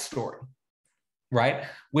life story, right?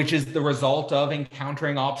 Which is the result of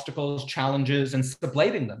encountering obstacles, challenges, and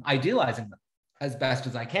sublating them, idealizing them as best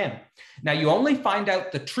as I can. Now, you only find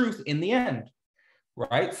out the truth in the end,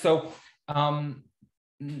 right? So,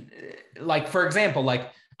 like, for example,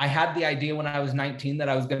 like, I had the idea when I was 19 that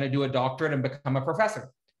I was going to do a doctorate and become a professor,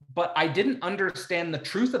 but I didn't understand the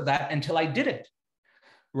truth of that until I did it,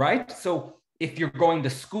 right? So if you're going to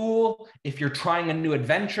school, if you're trying a new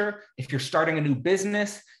adventure, if you're starting a new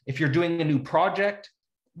business, if you're doing a new project,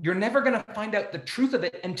 you're never going to find out the truth of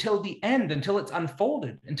it until the end, until it's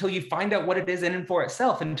unfolded, until you find out what it is in and for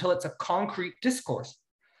itself, until it's a concrete discourse,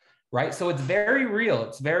 right? So it's very real.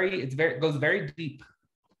 It goes very deep.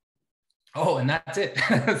 Oh, and that's it.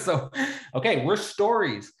 So, okay, we're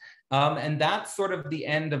stories. And that's sort of the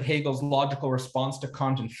end of Hegel's logical response to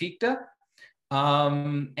Kant and Fichte.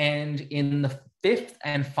 And in the fifth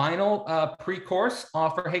and final pre-course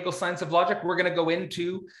for Hegel's Science of Logic, we're going to go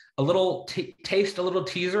into a little taste, a little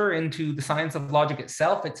teaser into the science of logic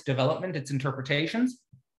itself, its development, its interpretations.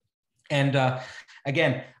 And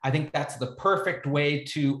again, I think that's the perfect way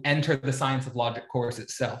to enter the Science of Logic course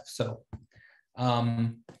itself. So,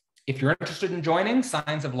 if you're interested in joining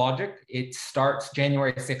Science of Logic, it starts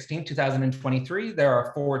January 16, 2023. There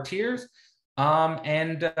are 4 tiers. That's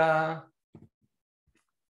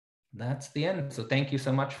the end. So thank you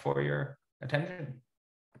so much for your attention.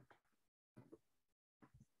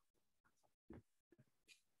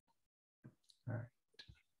 All right.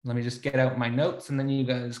 Let me just get out my notes, and then you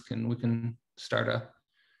guys we can start a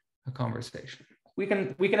conversation. We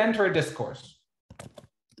can enter a discourse.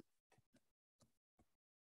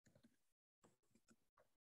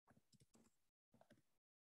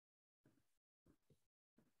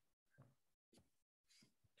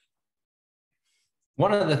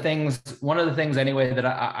 One of the things anyway that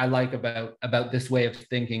I like about this way of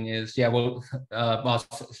thinking is, yeah, well, I'll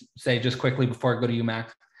say just quickly before I go to you,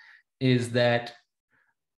 Max, is that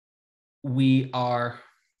we are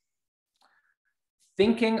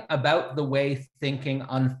thinking about the way thinking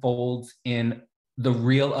unfolds in the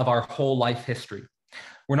real of our whole life history.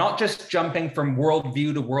 We're not just jumping from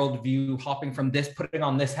worldview to worldview, hopping from this, putting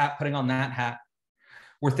on this hat, putting on that hat.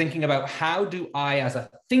 We're thinking about how do I, as a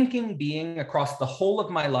thinking being across the whole of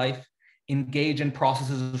my life, engage in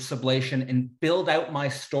processes of sublation and build out my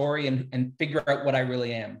story and figure out what I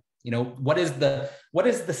really am. You know, what is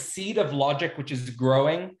the seed of logic which is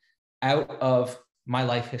growing out of my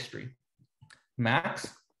life history? Max?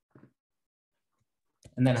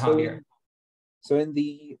 And then Javier. So in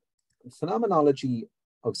the phenomenology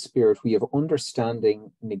of spirit, we have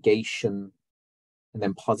understanding, negation, and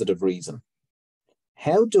then positive reason.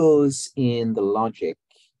 How does in the logic,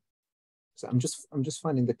 so I'm just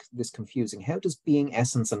finding this confusing. How does being,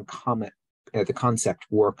 essence, and the concept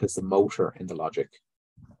work as the motor in the logic?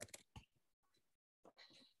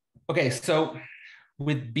 Okay, so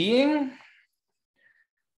with being,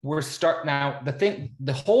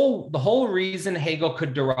 the whole reason Hegel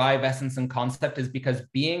could derive essence and concept is because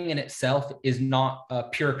being in itself is not a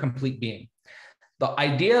pure complete being. The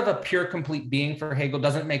idea of a pure complete being for Hegel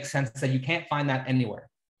doesn't make sense, that you can't find that anywhere.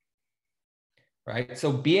 Right?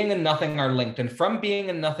 So being and nothing are linked, and from being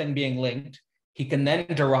and nothing being linked, he can then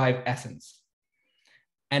derive essence.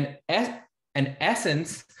 And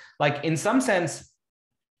essence, like in some sense,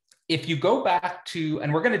 if you go back to,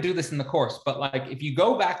 and we're going to do this in the course, but like if you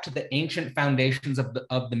go back to the ancient foundations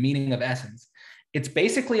of the meaning of essence, it's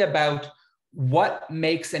basically about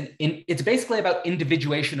it's basically about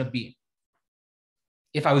individuation of being.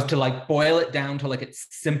 If I was to like boil it down to like its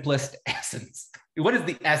simplest essence, what is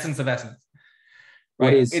the essence of essence?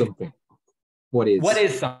 Right? What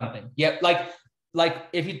is something? Yeah, like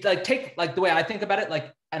if you like take like the way I think about it,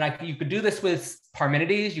 like, and you could do this with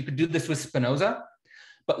Parmenides, you could do this with Spinoza,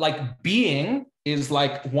 but like being is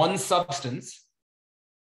like one substance,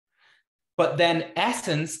 but then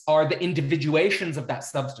essence are the individuations of that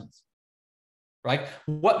substance, right?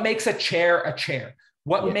 What makes a chair a chair?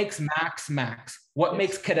 What makes Max Max? What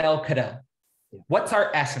makes Cadell Cadell? What's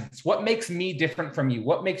our essence? What makes me different from you?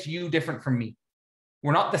 What makes you different from me?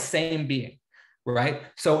 We're not the same being, right?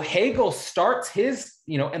 So Hegel starts his,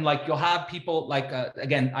 and like you'll have people like,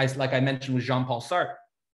 again, like I mentioned with Jean-Paul Sartre,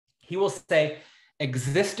 he will say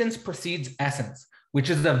existence precedes essence, which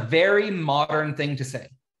is a very modern thing to say,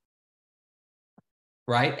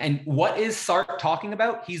 right? And what is Sartre talking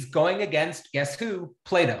about? He's going against, guess who?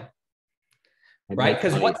 Plato, right?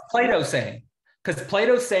 Because what's Plato saying? Because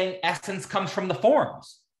Plato's saying essence comes from the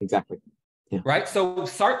forms. Exactly. Yeah. Right? So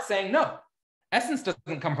Sartre's saying, no, essence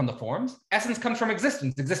doesn't come from the forms. Essence comes from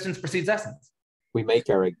existence. Existence precedes essence. We make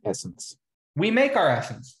our essence. We make our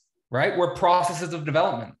essence, right? We're processes of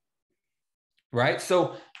development, right?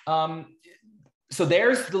 So, so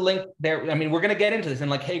there's the link there. I mean, we're going to get into this,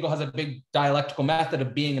 and like Hegel has a big dialectical method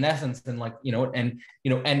of being and essence, and like,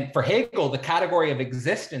 and for Hegel, the category of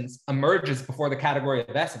existence emerges before the category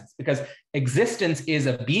of essence, because existence is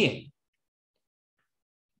a being.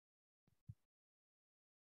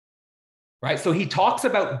 Right? So he talks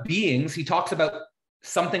about beings, he talks about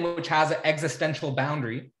something which has an existential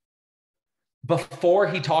boundary before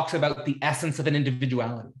he talks about the essence of an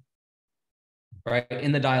individuality, right?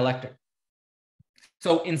 In the dialectic.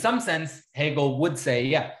 So in some sense, Hegel would say,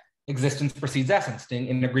 yeah, existence precedes essence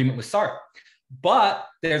in agreement with Sartre. But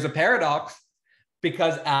there's a paradox,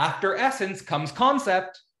 because after essence comes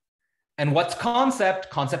concept. And what's concept?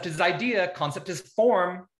 Concept is idea, concept is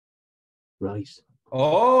form. Right.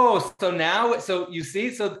 Oh, so now, so you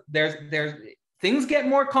see, so there's things get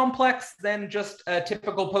more complex than just a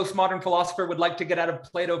typical postmodern philosopher would like to get out of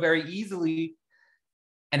Plato very easily.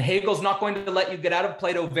 And Hegel's not going to let you get out of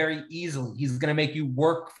Plato very easily. He's going to make you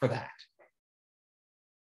work for that.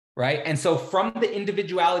 Right? And so from the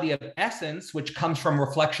individuality of essence, which comes from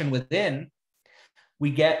reflection within,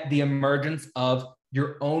 we get the emergence of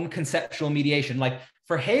your own conceptual mediation. Like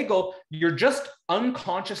for Hegel, you're just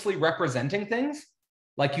unconsciously representing things.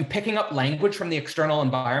 Like you picking up language from the external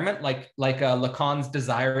environment, like Lacan's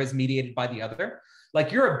desire is mediated by the other.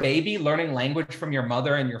 Like you're a baby learning language from your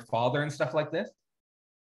mother and your father and stuff like this.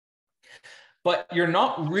 But you're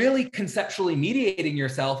not really conceptually mediating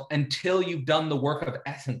yourself until you've done the work of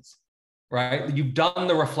essence, right? You've done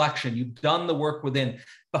the reflection, you've done the work within.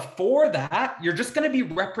 Before that, you're just going to be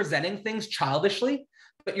representing things childishly,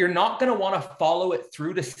 but you're not going to want to follow it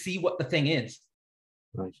through to see what the thing is.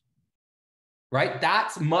 Right. Right?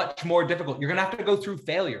 That's much more difficult. You're going to have to go through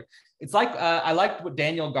failure. It's like, I liked what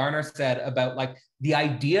Daniel Garner said about like the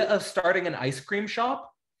idea of starting an ice cream shop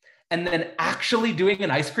and then actually doing an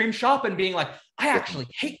ice cream shop and being like, I actually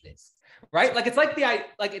hate this. Right? Like, it's like the idea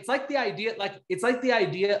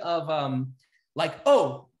of like,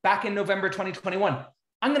 oh, back in November 2021,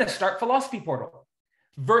 I'm going to start Philosophy Portal.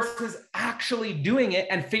 versus actually doing it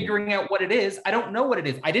and figuring out what it is. I don't know what it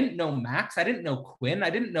is. I didn't know Max. I didn't know Quinn. I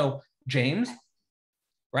didn't know James,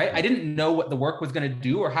 right? I didn't know what the work was going to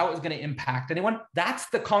do or how it was going to impact anyone. That's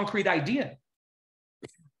the concrete idea.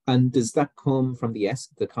 And does that come from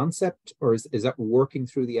the concept, or is that working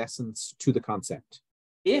through the essence to the concept?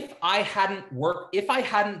 If I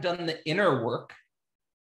hadn't done the inner work,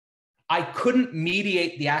 I couldn't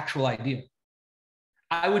mediate the actual idea.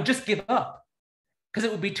 I would just give up because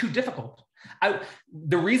it would be too difficult.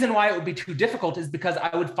 The reason why it would be too difficult is because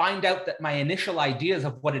I would find out that my initial ideas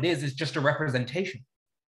of what it is just a representation.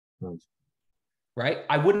 Right?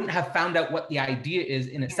 I wouldn't have found out what the idea is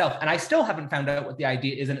in itself. And I still haven't found out what the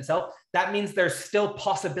idea is in itself. That means there's still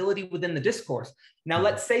possibility within the discourse. Now,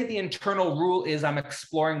 let's say the internal rule is I'm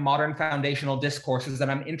exploring modern foundational discourses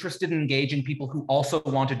and I'm interested in engaging people who also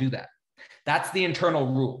want to do that. That's the internal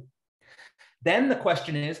rule. Then the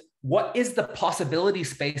question is, what is the possibility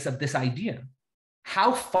space of this idea?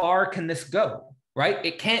 How far can this go? Right?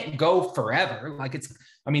 It can't go forever.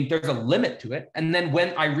 There's a limit to it. And then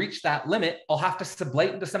when I reach that limit, I'll have to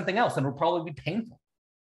sublate into something else and it'll probably be painful.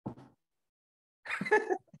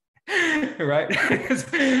 Right?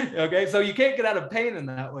 Okay. So you can't get out of pain in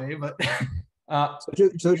that way, but.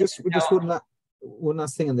 So just one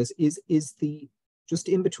last thing on this is the, just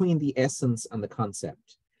in between the essence and the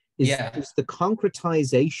concept, is the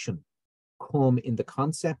concretization come in the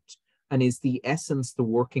concept, and is the essence the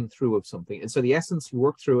working through of something? And so the essence, you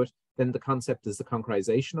work through it, then the concept is the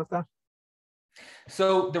concretization of that?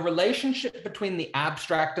 So the relationship between the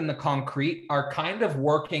abstract and the concrete are kind of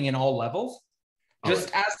working in all levels,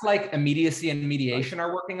 just as like immediacy and mediation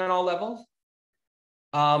are working on all levels.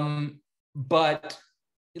 But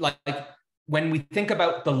like when we think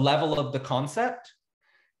about the level of the concept,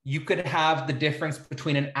 you could have the difference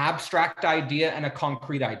between an abstract idea and a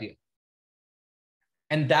concrete idea.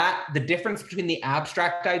 And that the difference between the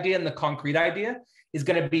abstract idea and the concrete idea is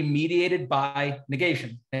going to be mediated by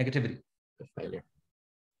negation, negativity.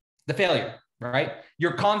 The failure, right?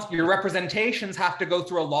 Your representations have to go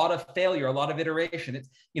through a lot of failure, a lot of iteration. It's,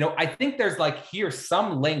 I think there's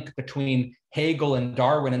some link between Hegel and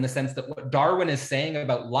Darwin, in the sense that what Darwin is saying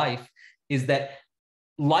about life is that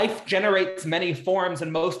life generates many forms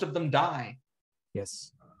and most of them die.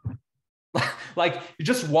 Yes. Like you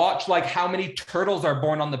just watch how many turtles are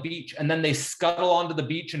born on the beach and then they scuttle onto the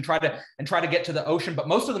beach and try to get to the ocean, but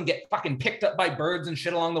most of them get fucking picked up by birds and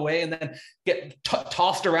shit along the way and then get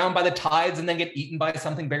tossed around by the tides and then get eaten by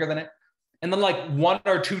something bigger than it. And then one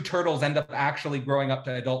or two turtles end up actually growing up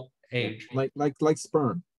to adult age. Like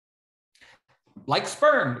sperm. Like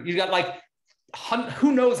sperm. You got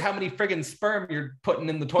who knows how many friggin' sperm you're putting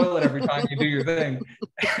in the toilet every time you do your thing,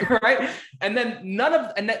 right? And then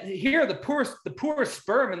here the poor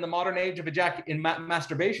sperm in the modern age of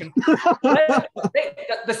masturbation,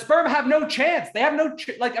 the sperm have no chance. They have no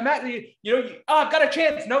imagine I've got a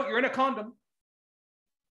chance. No, you're in a condom,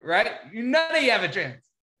 right? None of you have a chance.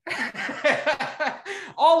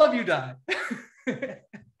 All of you die.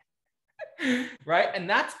 Right? And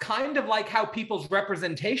that's kind of like how people's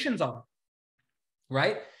representations are.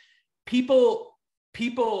 Right? People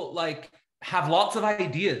have lots of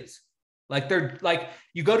ideas.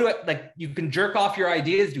 You go to it, you can jerk off your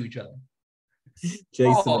ideas to each other.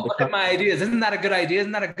 Jason, look at my ideas. Isn't that a good idea?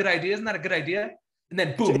 Isn't that a good idea? Isn't that a good idea? And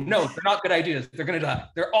then boom, no, they're not good ideas. They're going to die.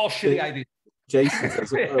 They're all shitty ideas. Jason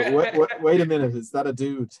says, wait a minute, is that a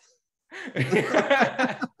dude?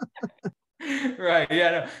 Right.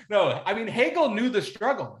 Yeah. No. I mean, Hegel knew the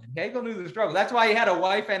struggle. That's why he had a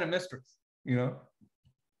wife and a mistress,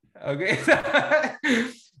 Okay.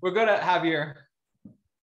 We're going to Javier.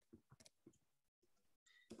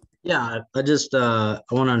 Yeah, I just I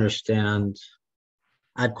want to understand.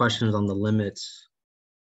 I had questions on the limits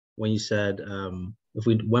when you said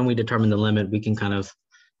when we determine the limit, we can kind of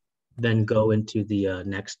then go into the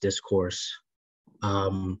next discourse.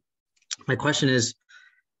 My question is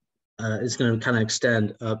going to kind of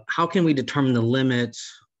extend. How can we determine the limit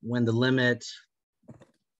when the limit,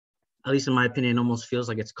 at least in my opinion, almost feels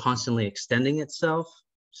like it's constantly extending itself?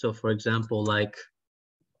 So, for example,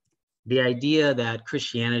 the idea that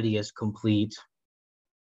Christianity is complete.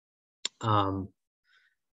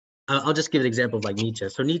 I'll just give an example of Nietzsche.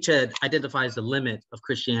 So Nietzsche identifies the limit of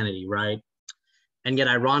Christianity, right? And yet,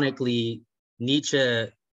 ironically, Nietzsche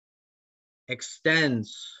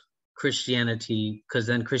extends Christianity, because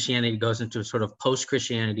then Christianity goes into sort of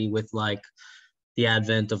post-Christianity with the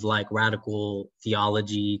advent of radical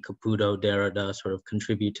theology. Caputo, Derrida sort of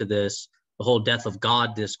contribute to this. The whole death of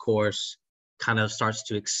God discourse kind of starts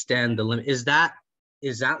to extend the limit. Is that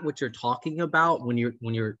what you're talking about when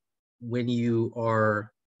you're when you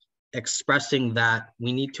are expressing that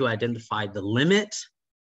we need to identify the limit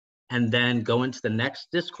and then go into the next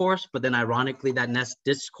discourse, but then ironically that next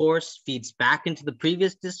discourse feeds back into the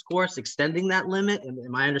previous discourse, extending that limit.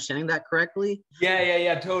 Am I understanding that correctly?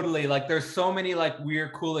 Yeah, totally. Like there's so many like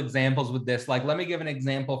weird, cool examples with this. Like, let me give an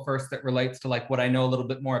example first that relates to like what I know a little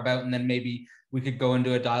bit more about, and then maybe we could go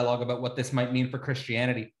into a dialogue about what this might mean for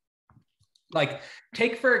Christianity. Like,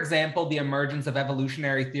 take, for example, the emergence of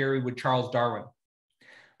evolutionary theory with Charles Darwin,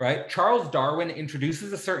 right? Charles Darwin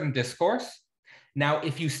introduces a certain discourse. Now,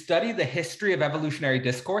 if you study the history of evolutionary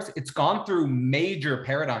discourse, it's gone through major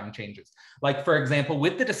paradigm changes. Like, for example,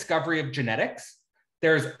 with the discovery of genetics,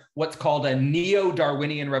 there's what's called a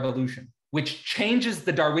neo-Darwinian revolution, which changes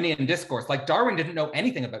the Darwinian discourse. Like, Darwin didn't know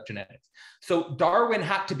anything about genetics. So Darwin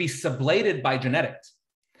had to be sublated by genetics.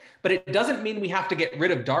 But it doesn't mean we have to get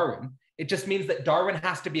rid of Darwin. It just means that Darwin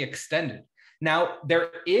has to be extended. Now,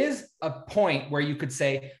 there is a point where you could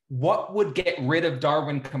say, what would get rid of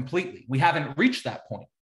Darwin completely? We haven't reached that point.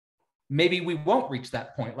 Maybe we won't reach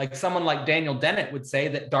that point. Like someone like Daniel Dennett would say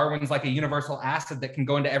that Darwin's like a universal acid that can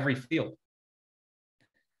go into every field,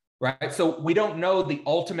 right? So we don't know the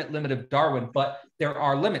ultimate limit of Darwin, but there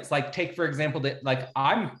are limits. Like take, for example, that like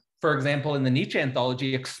I'm, for example, in the Nietzsche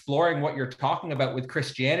anthology, exploring what you're talking about with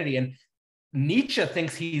Christianity, and Nietzsche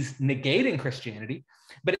thinks he's negating Christianity,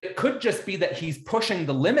 but it could just be that he's pushing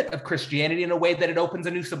the limit of Christianity in a way that it opens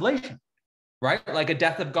a new sublation, right? Like a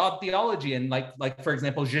death of God theology. And like for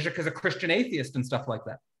example, Zizek is a Christian atheist and stuff like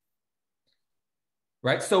that,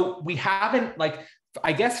 right? So we haven't, like,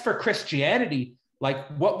 I guess for Christianity, like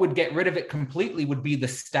what would get rid of it completely would be the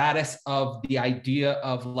status of the idea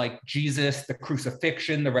of like Jesus, the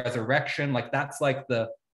crucifixion, the resurrection. Like that's like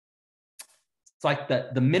it's like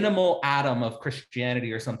the minimal atom of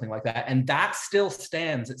Christianity or something like that. And that still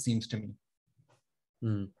stands, it seems to me.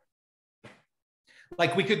 Mm.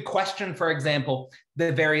 Like we could question, for example,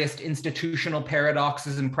 the various institutional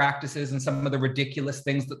paradoxes and practices and some of the ridiculous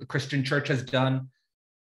things that the Christian church has done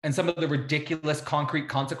and some of the ridiculous concrete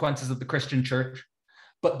consequences of the Christian church.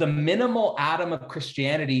 But the minimal atom of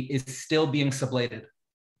Christianity is still being sublated.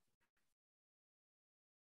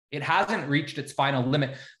 It hasn't reached its final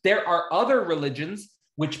limit. There are other religions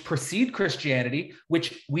which precede Christianity,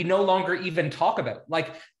 which we no longer even talk about.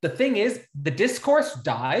 Like the thing is, the discourse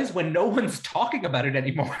dies when no one's talking about it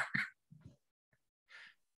anymore.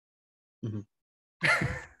 Mm-hmm.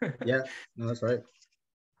 Yeah, no, that's right.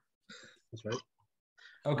 That's right.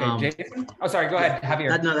 Okay, Jason? Oh, sorry, go ahead,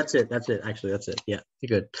 Javier. No, that's it. That's it. Actually, that's it. Yeah,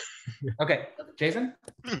 you're good. Okay, Jason?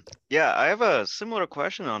 Yeah, I have a similar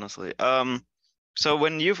question, honestly. So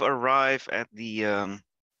when you've arrived at the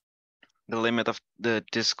limit of the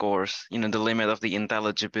discourse, the limit of the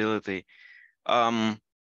intelligibility,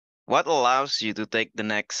 what allows you to take the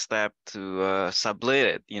next step to sublate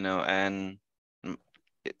it, and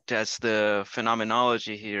does the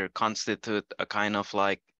phenomenology here constitute a kind of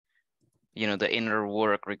like, the inner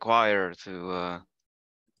work required to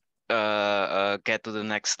get to the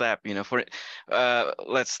next step? For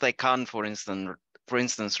let's take Kant for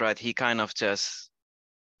instance, right? He kind of just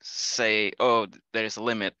say, oh, there's a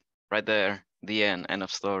limit right there, the end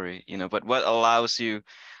of story, but what allows you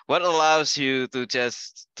to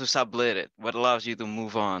just to sublate it? What allows you to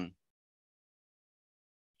move on?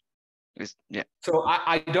 Yeah. So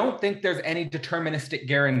I don't think there's any deterministic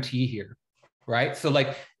guarantee here, right? So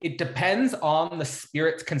like it depends on the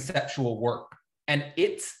spirit's conceptual work and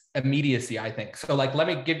its immediacy, I think. So like let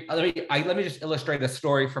me just illustrate a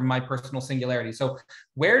story from my personal singularity. So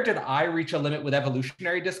where did I reach a limit with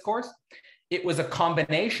evolutionary discourse? It was a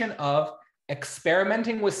combination of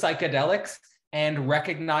experimenting with psychedelics and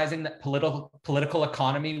recognizing that political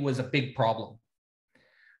economy was a big problem,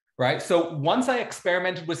 right? So once I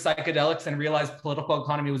experimented with psychedelics and realized political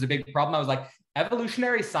economy was a big problem, I was like,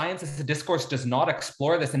 evolutionary science as a discourse does not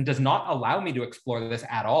explore this and does not allow me to explore this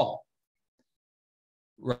at all.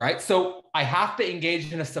 Right? So I have to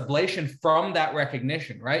engage in a sublation from that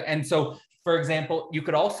recognition, right? And so, for example, you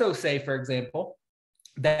could also say, for example,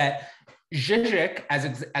 that Zizek,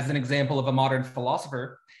 as an example of a modern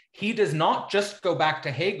philosopher, he does not just go back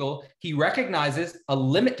to Hegel, he recognizes a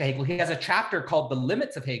limit to Hegel. He has a chapter called The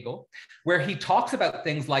Limits of Hegel, where he talks about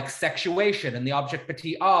things like sexuation and the object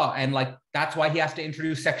petit a, and like that's why he has to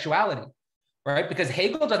introduce sexuality. Right? Because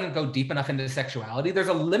Hegel doesn't go deep enough into sexuality. There's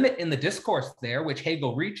a limit in the discourse there, which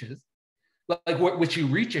Hegel reaches, like which you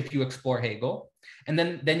reach if you explore Hegel. And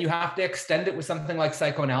then you have to extend it with something like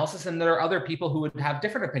psychoanalysis. And there are other people who would have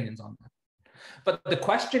different opinions on that. But the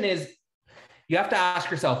question is, you have to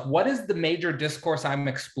ask yourself, what is the major discourse I'm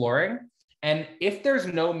exploring? And if there's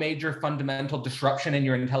no major fundamental disruption in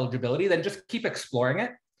your intelligibility, then just keep exploring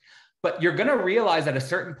it. But you're going to realize at a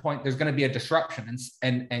certain point there's going to be a disruption,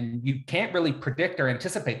 and you can't really predict or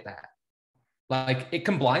anticipate that. Like, it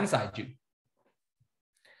can blindside you.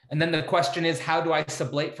 And then the question is, how do I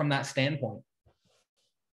sublate from that standpoint?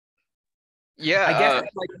 Yeah, I guess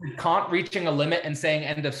it's like Kant reaching a limit and saying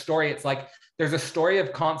end of story. It's like there's a story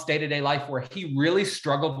of Kant's day-to-day life where he really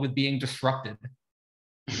struggled with being disrupted,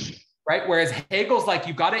 right? Whereas Hegel's like,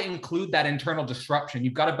 you got to include that internal disruption.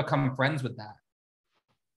 You've got to become friends with that.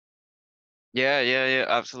 yeah,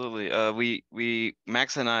 absolutely. We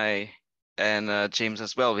Max and I and James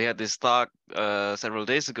as well, we had this talk several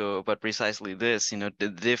days ago about precisely this, you know, the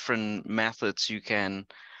different methods you can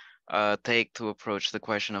take to approach the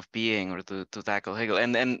question of being, or to tackle Hegel.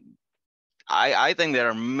 And I think there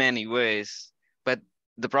are many ways, but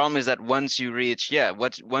the problem is that once you reach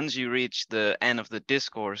the end of the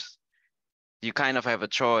discourse, you kind of have a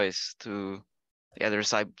choice to either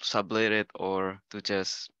sublate it, or to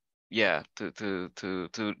just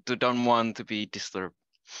to don't want to be disturbed.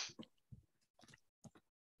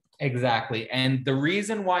 Exactly. And the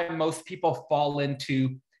reason why most people fall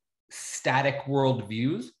into static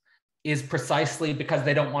worldviews is precisely because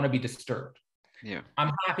they don't want to be disturbed. Yeah.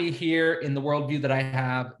 I'm happy here in the worldview that I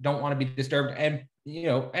have, don't want to be disturbed. And, you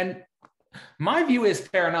know, and my view is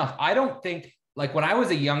fair enough. I don't think, like, when I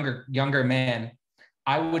was a younger man,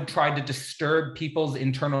 I would try to disturb people's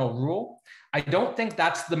internal rule. I don't think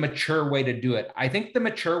that's the mature way to do it. I think the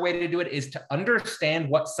mature way to do it is to understand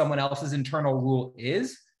what someone else's internal rule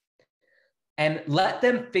is and let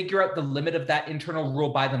them figure out the limit of that internal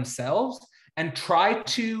rule by themselves, and try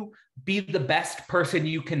to be the best person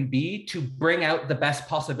you can be to bring out the best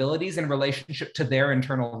possibilities in relationship to their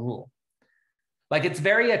internal rule. Like, it's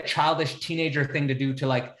very a childish teenager thing to do, to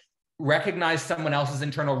like recognize someone else's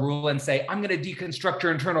internal rule and say, I'm going to deconstruct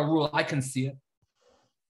your internal rule. I can see it.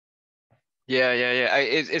 Yeah.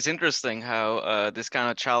 It's interesting how this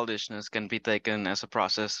kind of childishness can be taken as a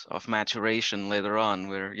process of maturation later on,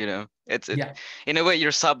 where, you know, it's in a way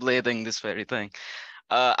you're sublating this very thing.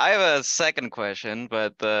 I have a second question,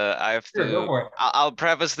 but I have to. Sure, go for it. I'll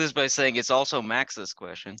preface this by saying it's also Max's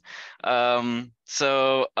question. We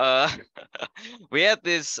had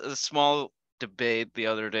this small debate the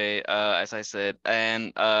other day, as I said,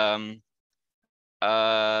 and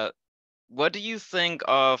what do you think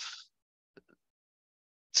of?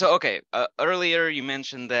 So okay, earlier you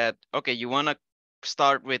mentioned that you want to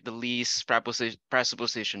start with the least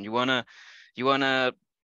presupposition. You wanna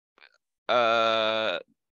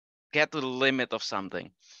get to the limit of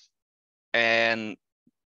something. And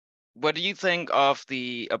what do you think of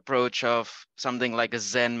the approach of something like a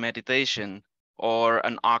Zen meditation or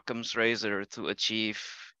an Occam's razor to achieve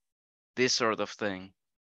this sort of thing?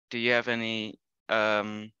 Do you have any?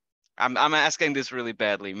 I'm asking this really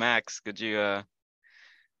badly. Max, could you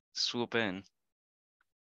swoop in?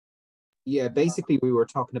 Yeah, basically we were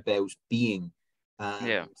talking about being, and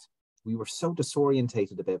Yeah. we were so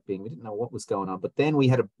disorientated about being. We didn't know what was going on. But then we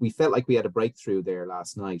felt like we had a breakthrough there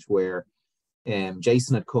last night, where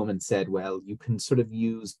Jason had come and said, well, you can sort of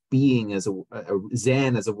use being as a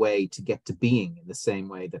Zen as a way to get to being, in the same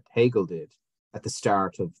way that Hegel did at the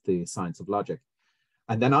start of the science of logic.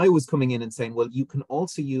 And then I was coming in and saying, well, you can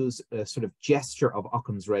also use a sort of gesture of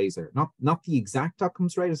Occam's razor, not the exact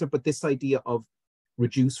Occam's razor, but this idea of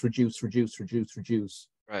reduce,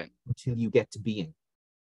 right, until you get to being.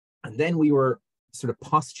 And then we were sort of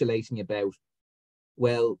postulating about,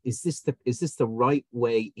 well, is this the right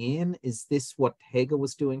way in? Is this what Hegel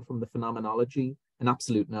was doing from the phenomenology, an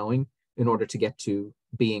absolute knowing, in order to get to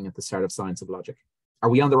being at the start of science of logic? Are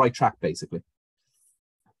we on the right track, basically?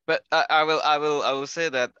 But I will say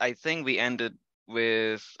that I think we ended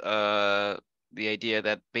with the idea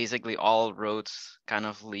that basically all roads kind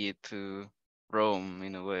of lead to Rome,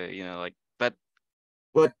 in a way, you know, like, but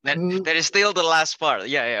that is still the last part.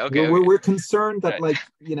 Yeah, okay. We're concerned that, like,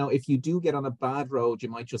 you know, if you do get on a bad road, you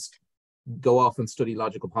might just go off and study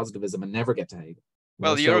logical positivism and never get to Hegel.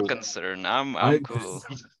 Well, you're concerned. I'm cool.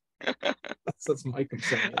 That's my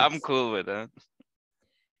concern. I'm cool with that.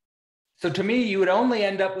 So to me, you would only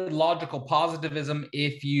end up with logical positivism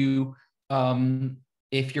if you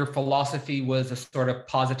if your philosophy was a sort of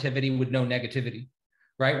positivity with no negativity,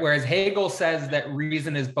 right? Whereas Hegel says that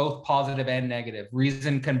reason is both positive and negative.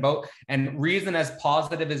 Reason can both, and reason as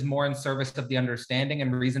positive is more in service of the understanding,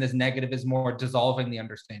 and reason as negative is more dissolving the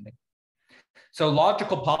understanding. So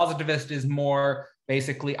logical positivist is more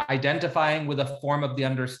basically identifying with a form of the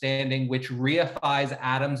understanding which reifies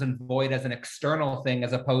atoms and void as an external thing,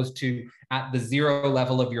 as opposed to at the zero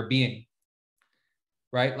level of your being.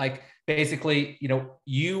 right? Like basically,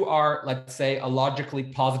 you are, let's say, a logically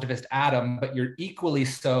positivist atom, but you're equally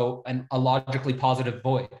so a logically positive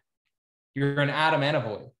void. You're an atom and a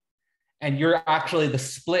void. And you're actually the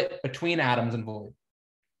split between atoms and void.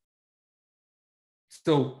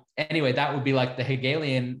 So anyway, that would be like the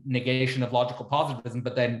Hegelian negation of logical positivism.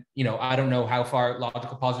 But then, I don't know how far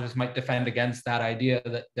logical positivists might defend against that idea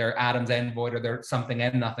that they're atoms and void, or they're something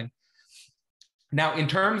and nothing. Now, in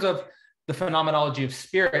terms of the phenomenology of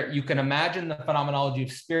spirit, you can imagine the phenomenology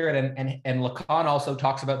of spirit, and Lacan also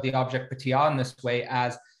talks about the object patia in this way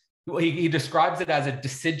as, he describes it as a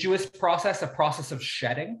deciduous process, a process of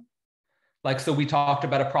shedding. Like, so we talked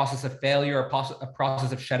about a process of failure, a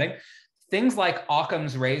process of shedding. Things like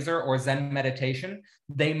Occam's razor or Zen meditation,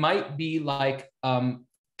 they might be like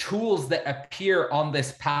tools that appear on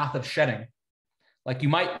this path of shedding. Like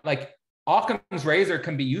Occam's razor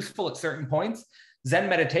can be useful at certain points. Zen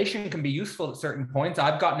meditation can be useful at certain points.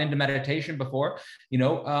 I've gotten into meditation before,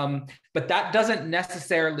 but that doesn't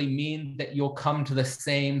necessarily mean that you'll come to the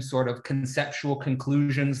same sort of conceptual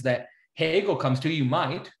conclusions that Hegel comes to. You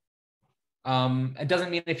might. It doesn't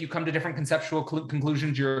mean if you come to different conceptual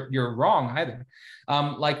conclusions, you're wrong either.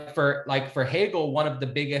 Like for Hegel, one of the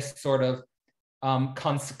biggest sort of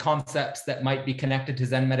concepts that might be connected to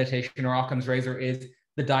Zen meditation or Occam's razor is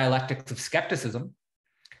the dialectics of skepticism,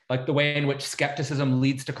 like the way in which skepticism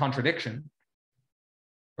leads to contradiction.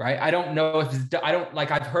 Right? I don't know if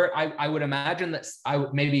I've heard. I would imagine that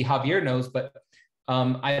maybe Javier knows, but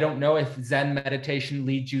I don't know if Zen meditation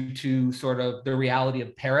leads you to sort of the reality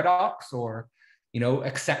of paradox, or,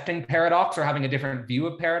 accepting paradox or having a different view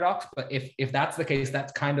of paradox. But if that's the case,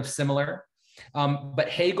 that's kind of similar. But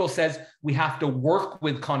Hegel says we have to work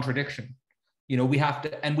with contradiction. We have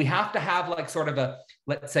to have like sort of a,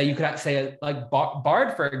 let's say, you could say like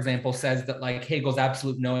Bard, for example, says that like Hegel's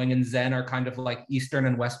absolute knowing and Zen are kind of like Eastern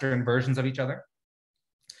and Western versions of each other.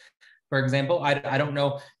 For example, I don't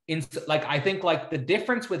know. I think like the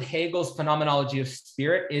difference with Hegel's phenomenology of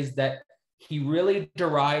spirit is that he really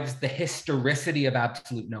derives the historicity of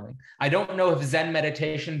absolute knowing. I don't know if Zen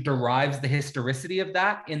meditation derives the historicity of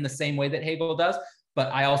that in the same way that Hegel does,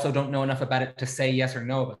 but I also don't know enough about it to say yes or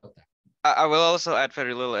no about that. I will also add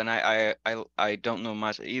very little, and I don't know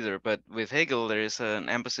much either. But with Hegel, there is an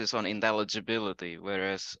emphasis on intelligibility,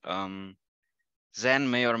 whereas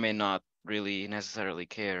Zen may or may not really necessarily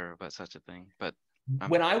care about such a thing. But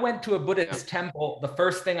when I went to a Buddhist temple, the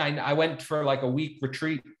first thing I went for like a week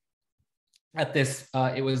retreat at this,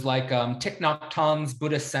 it was like Thich Nhat Hanh's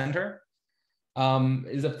Buddhist Center,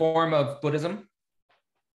 is a form of Buddhism.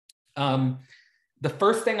 The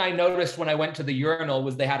first thing I noticed when I went to the urinal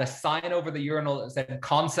was they had a sign over the urinal that said,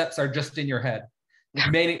 "Concepts are just in your head."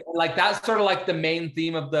 Meaning, like that's sort of like the main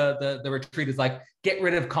theme of the retreat is like, get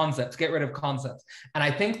rid of concepts, get rid of concepts. And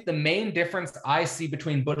I think the main difference I see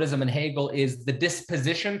between Buddhism and Hegel is the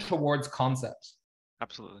disposition towards concepts.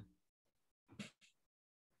 Absolutely.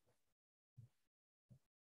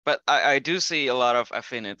 But I do see a lot of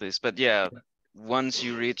affinities. But yeah, once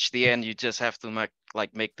you reach the end, you just have to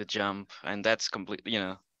make the jump, and that's completely,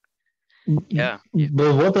 yeah.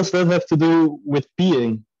 But what does that have to do with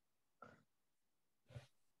being?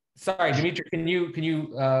 Sorry, Dimitri, can you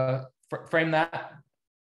frame that?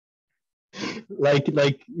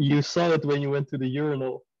 Like you saw it when you went to the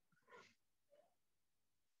urinal.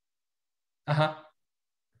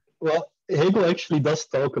 Well, Hegel actually does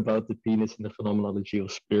talk about the penis in the phenomenology of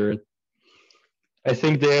spirit. I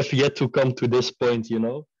think they have yet to come to this point,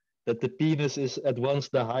 that the penis is at once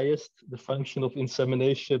the highest, the function of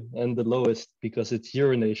insemination, and the lowest because it's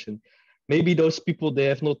urination. Maybe those people, they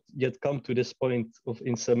have not yet come to this point of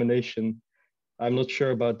insemination. I'm not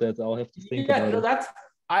sure about that. I'll have to think about it. That's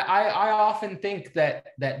I often think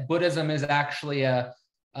that Buddhism is actually a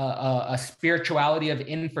spirituality of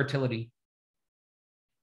infertility.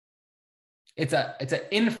 It's an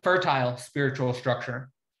infertile spiritual structure.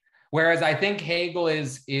 Whereas I think Hegel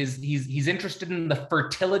he's interested in the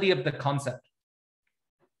fertility of the concept.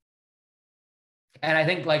 And I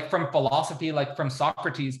think like from philosophy, like from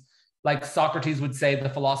Socrates, like Socrates would say the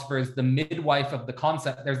philosopher is the midwife of the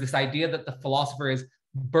concept. There's this idea that the philosopher is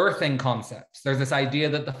birthing concepts. There's this idea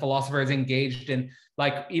that the philosopher is engaged in,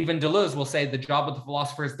 like even Deleuze will say the job of the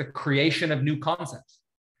philosopher is the creation of new concepts,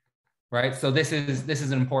 right? So this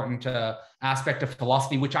is an important aspect of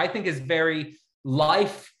philosophy, which I think is very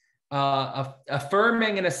life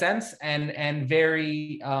affirming in a sense, and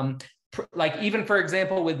very like even for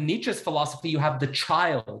example with Nietzsche's philosophy, you have the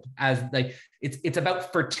child as like it's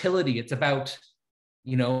about fertility, it's about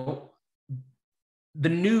the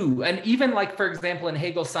new. And even like for example in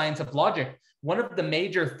Hegel's Science of Logic, one of the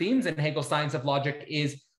major themes in Hegel's science of logic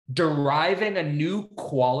is deriving a new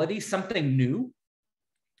quality, something new,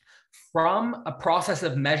 from a process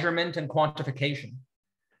of measurement and quantification.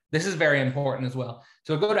 This is very important as well.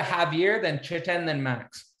 So go to Javier, then Chiten, then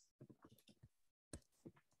Max.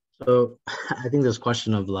 So I think this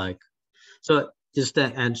question of like, so just to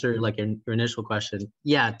answer like your initial question,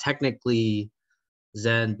 yeah, technically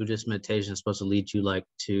Zen Buddhist meditation is supposed to lead you like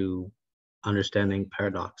to understanding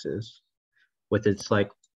paradoxes with its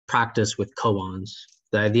like practice with koans.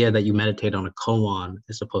 The idea that you meditate on a koan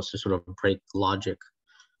is supposed to sort of break logic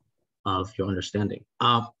of your understanding.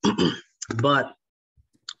 But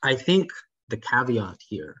I think the caveat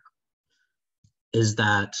here is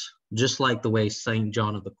that just like the way Saint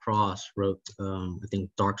John of the Cross wrote, I think,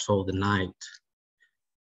 Dark Soul of the Night,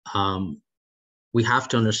 we have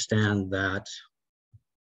to understand that,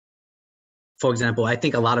 for example, I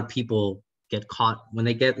think a lot of people get caught when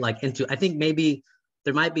they get like into, I think maybe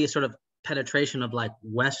there might be a sort of penetration of like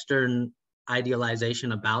Western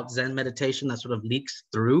idealization about Zen meditation that sort of leaks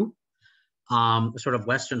through, sort of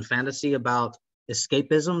Western fantasy about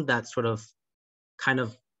escapism that sort of kind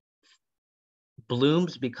of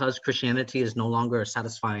blooms because Christianity is no longer a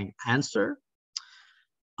satisfying answer.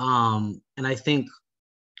 And I think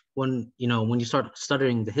when you start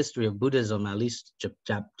studying the history of Buddhism, at least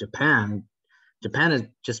Japan has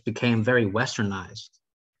just became very Westernized.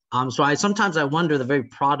 So sometimes I wonder the very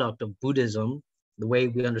product of Buddhism, the way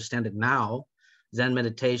we understand it now, Zen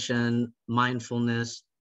meditation, mindfulness,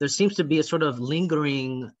 there seems to be a sort of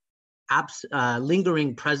lingering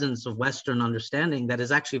presence of Western understanding that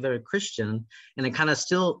is actually very Christian, and it kind of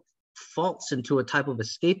still falls into a type of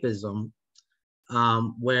escapism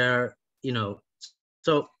where,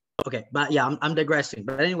 so, okay, but yeah, I'm digressing.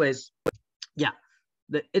 But anyways, yeah,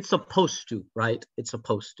 it's supposed to, right? It's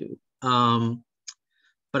supposed to.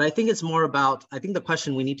 But I think it's more about, I think the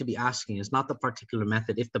question we need to be asking is not the particular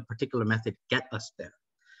method, if the particular method get us there.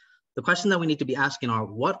 The question that we need to be asking are,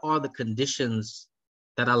 what are the conditions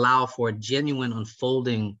that allow for a genuine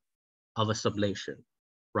unfolding of a sublation,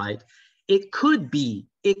 right? It could be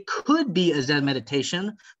a Zen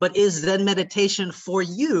meditation, but is Zen meditation for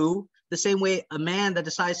you the same way a man that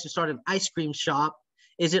decides to start an ice cream shop,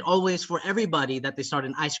 is it always for everybody that they start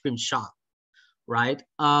an ice cream shop, right?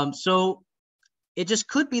 So it just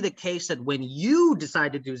could be the case that when you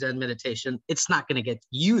decide to do Zen meditation, it's not going to get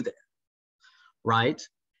you there, right?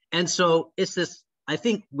 And so it's this, I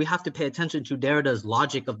think we have to pay attention to Derrida's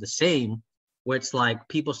logic of the same, where it's like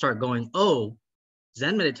people start going, oh,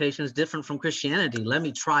 Zen meditation is different from Christianity. Let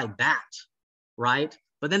me try that, right?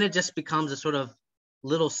 But then it just becomes a sort of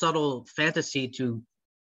little subtle fantasy to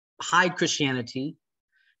hide Christianity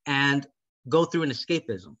and go through an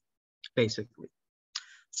escapism, basically.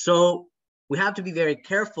 So we have to be very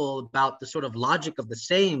careful about the sort of logic of the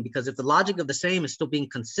same, because if the logic of the same is still being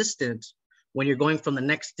consistent when you're going from the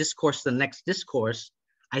next discourse to the next discourse,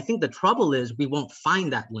 I think the trouble is we won't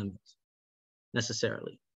find that limit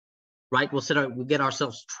necessarily, right? We'll get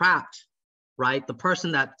ourselves trapped, right? The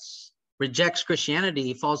person that rejects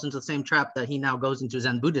Christianity falls into the same trap that he now goes into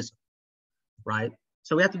Zen Buddhism, right?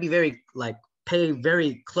 So we have to be pay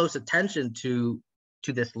very close attention to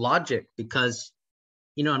this logic, because,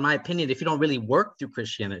 in my opinion, if you don't really work through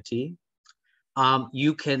Christianity,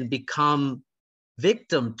 you can become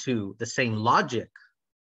victim to the same logic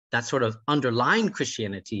that sort of underlying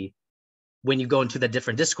Christianity when you go into the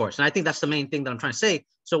different discourse. And I think that's the main thing that I'm trying to say.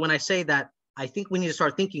 So when I say that, I think we need to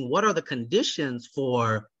start thinking, what are the conditions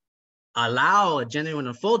for allow a genuine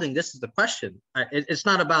unfolding? This is the question. It's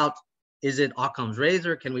not about, is it Occam's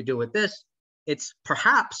razor? Can we do with this? It's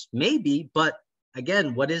perhaps, maybe, but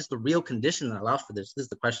again, what is the real condition that allows for this? This is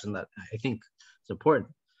the question that I think is important.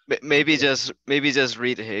 Maybe just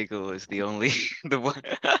read Hegel is the only the one.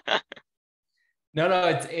 No,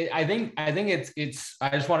 I think it's. I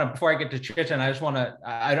just want to, before I get to Chichen, I just want to.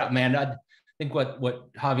 I think what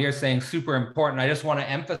Javier's saying is super important. I just want to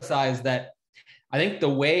emphasize that I think the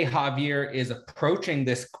way Javier is approaching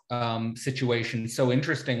this situation so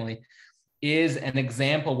interestingly is an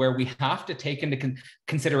example where we have to take into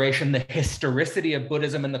consideration the historicity of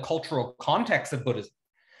Buddhism and the cultural context of Buddhism.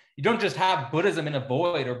 You don't just have Buddhism in a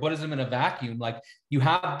void or Buddhism in a vacuum. Like, you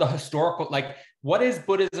have the historical, like, what is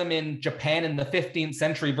Buddhism in Japan in the 15th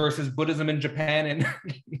century versus Buddhism in Japan in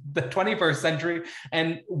the 21st century,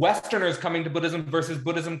 and Westerners coming to Buddhism versus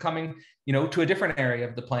Buddhism coming, to a different area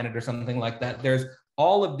of the planet or something like that. There's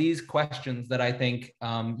all of these questions that I think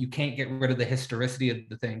you can't get rid of the historicity of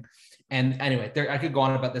the thing. And anyway, I could go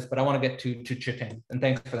on about this, but I want to get to Chichen. And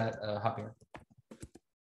thanks for that, Javier.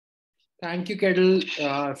 Thank you, Kettle.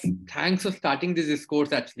 Thanks for starting this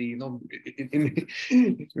discourse. Actually,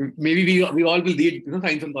 maybe we all will read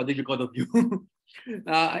Science of Logic because of you.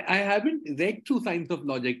 I haven't read through Science of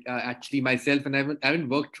Logic actually myself, and I haven't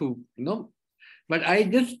worked through But I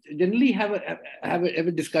just generally have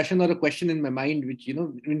a discussion or a question in my mind, which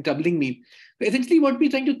been troubling me. So essentially, what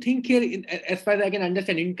we're trying to think here, as far as I can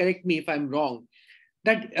understand, and correct me if I'm wrong,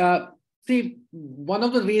 that say one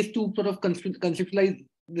of the ways to sort of conceptualize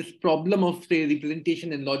this problem of say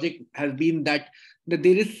representation and logic has been that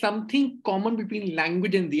there is something common between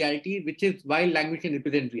language and reality, which is why language can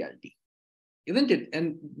represent reality, isn't it?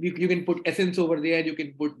 And you can put essence over there, you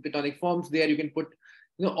can put Platonic forms there, you can put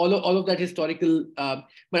all of that historical,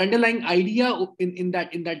 but underlying idea in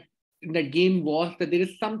that game was that there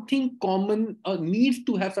is something common, or needs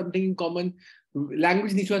to have something in common.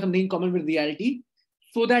 Language needs to have something in common with reality,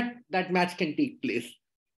 so that match can take place.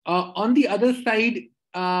 On the other side,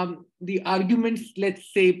 the arguments,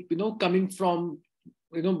 let's say, coming from,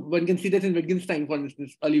 one can see that in Wittgenstein, for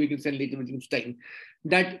instance, early Wittgenstein, later Wittgenstein,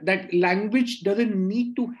 that language doesn't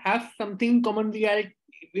need to have something in common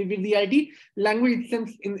with reality. Language itself,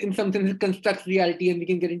 in some sense, constructs reality, and we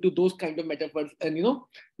can get into those kind of metaphors. And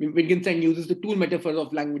Wittgenstein uses the tool metaphor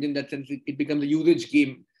of language in that sense. It becomes a usage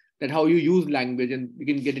game, that how you use language, and we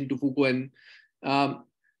can get into Foucault. And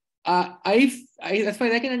as far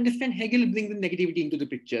as I can understand, Hegel brings the negativity into the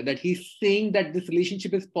picture, that he's saying that this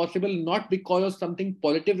relationship is possible not because of something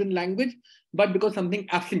positive in language, but because something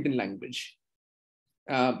absent in language.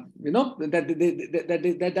 That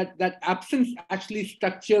absence actually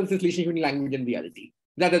structures this relationship between language and reality,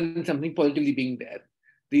 rather than something positively being there.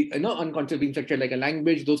 The unconscious being structured like a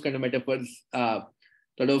language, those kind of metaphors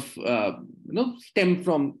sort of stem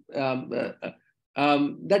from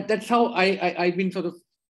that's how I've been sort of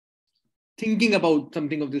thinking about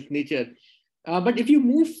something of this nature. But if you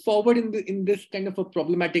move forward in this kind of a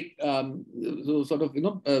problematic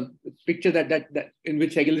picture that in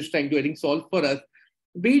which Hegel is trying to, I think, solve for us,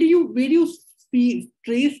 where do you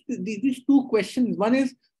trace these two questions? One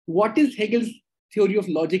is, what is Hegel's theory of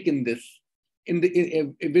logic in this?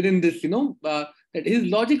 Within this, that his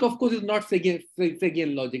logic, of course, is not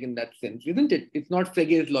Fregean logic in that sense, isn't it? It's not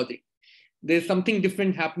Frege's logic. There's something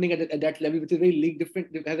different happening at that level, which is very different,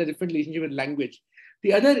 has a different relationship with language.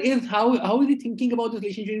 The other is how is he thinking about this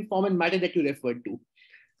relationship in form and matter that you referred to?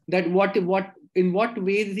 That in what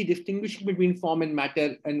ways is he distinguishing between form and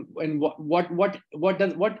matter, and what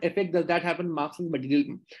effect does that happen in Marx's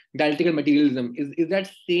dialectical materialism? Is that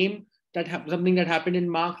same something that happened in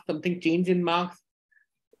Marx, something changed in Marx?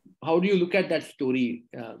 How do you look at that story?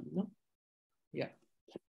 Yeah,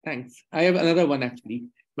 thanks. I have another one actually,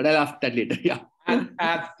 but I'll ask that later. Yeah.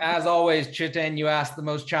 As always, Chitin, you ask the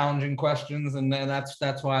most challenging questions, and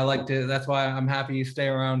that's why that's why I'm happy you stay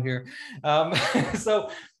around here. So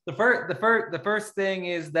the first thing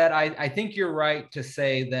is that I think you're right to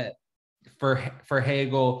say that for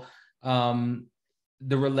Hegel,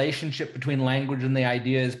 the relationship between language and the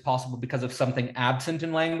idea is possible because of something absent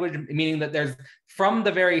in language, meaning that there's from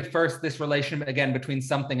the very first this relation again between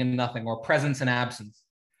something and nothing, or presence and absence.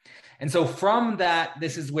 And so from that,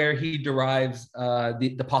 this is where he derives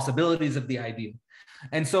the possibilities of the idea.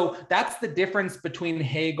 And so that's the difference between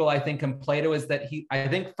Hegel, I think, and Plato, is that I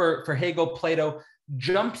think for Hegel, Plato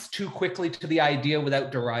jumps too quickly to the idea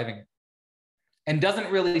without deriving it, and doesn't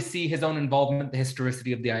really see his own involvement, the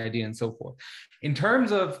historicity of the idea, and so forth. In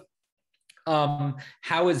terms of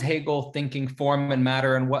how is Hegel thinking form and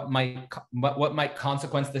matter, and what might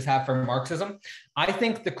consequence this have for Marxism, I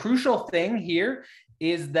think the crucial thing here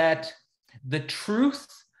is that the truth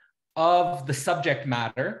of the subject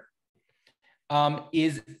matter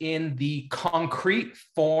is in the concrete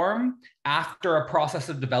form after a process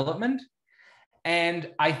of development. And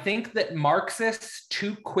I think that Marxists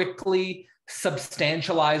too quickly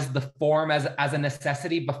substantialize the form as a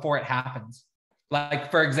necessity before it happens. Like,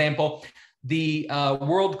 for example, the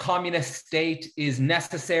world communist state is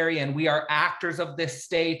necessary, and we are actors of this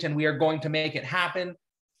state, and we are going to make it happen.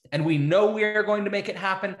 And we know we are going to make it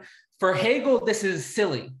happen. For Hegel, this is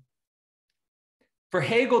silly. For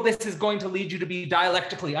Hegel, this is going to lead you to be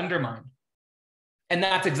dialectically undermined. And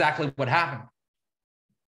that's exactly what happened.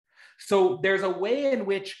 So there's a way in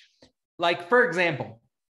which, like, for example,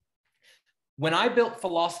 when I built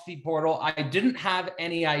Philosophy Portal, I didn't have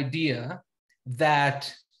any idea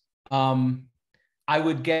that I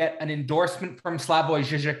would get an endorsement from Slavoj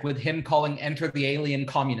Žižek with him calling Enter the Alien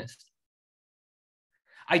Communist.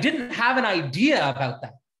 I didn't have an idea about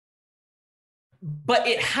that, but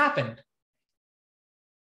it happened.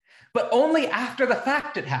 But only after the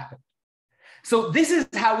fact it happened. So this is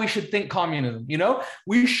how we should think communism. You know,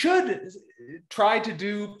 we should try to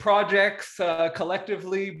do projects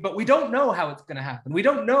collectively, but we don't know how it's going to happen. We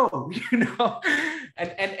don't know, you know,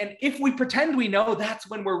 and if we pretend we know, that's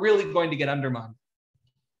when we're really going to get undermined.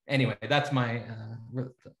 Anyway, that's my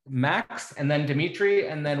Max, and then Dimitri,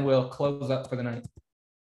 and then we'll close up for the night.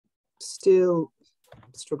 Still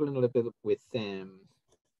struggling a little bit with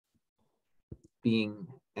being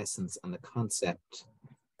essence and the concept.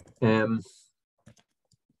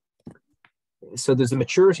 So there's a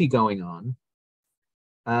maturity going on,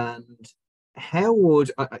 and how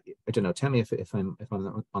would I don't know? Tell me if I'm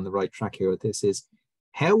on the right track here. With this is,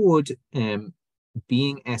 how would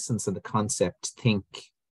being essence and the concept think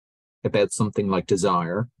about something like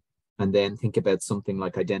desire, and then think about something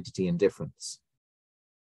like identity and difference?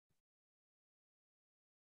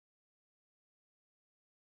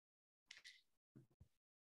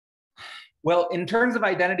 Well, in terms of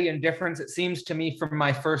identity and difference, it seems to me from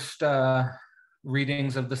my first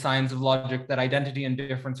readings of the science of logic that identity and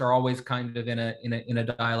difference are always kind of in a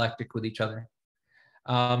dialectic with each other.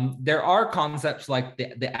 There are concepts like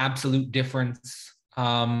the absolute difference,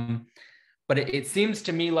 but it seems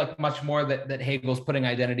to me like much more that Hegel's putting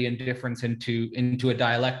identity and difference into a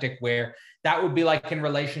dialectic, where that would be like in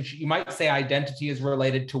relationship. You might say identity is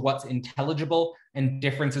related to what's intelligible and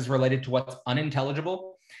difference is related to what's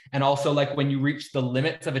unintelligible. And also, like when you reach the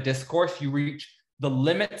limits of a discourse, you reach the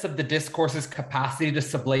limits of the discourse's capacity to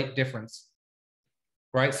sublate difference,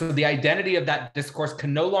 right? So the identity of that discourse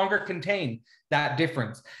can no longer contain that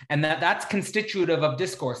difference, and that's constitutive of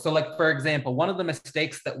discourse. So like, for example, one of the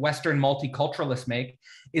mistakes that Western multiculturalists make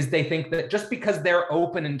is they think that just because they're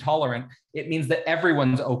open and tolerant, it means that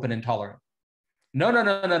everyone's open and tolerant. No.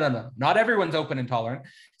 Not everyone's open and tolerant.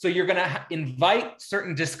 So you're going to invite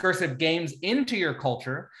certain discursive games into your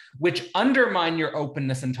culture, which undermine your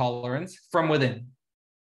openness and tolerance from within.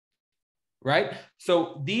 Right?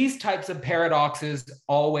 So these types of paradoxes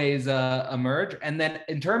always emerge. And then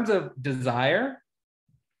in terms of desire,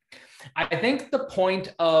 I think the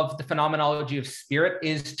point of the phenomenology of spirit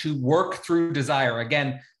is to work through desire.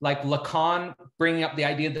 Again, like Lacan bringing up the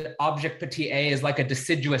idea that object petit a is like a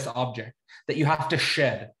deciduous object that you have to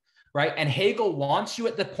shed, right? And Hegel wants you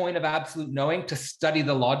at the point of absolute knowing to study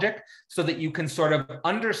the logic so that you can sort of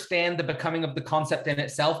understand the becoming of the concept in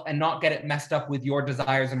itself and not get it messed up with your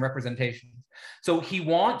desires and representations. So he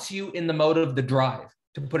wants you in the mode of the drive,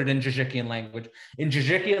 to put it in Zizkian language. In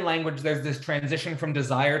Zizkian language, there's this transition from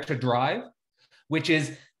desire to drive, which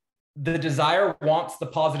is the desire wants the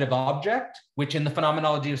positive object, which in the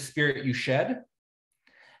phenomenology of spirit you shed,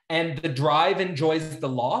 and the drive enjoys the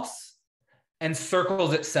loss and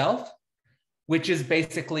circles itself, which is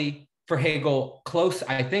basically, for Hegel, close,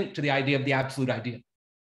 I think, to the idea of the absolute idea.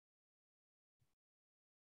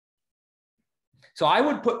 So I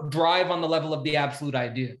would put drive on the level of the absolute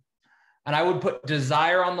idea. And I would put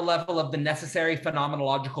desire on the level of the necessary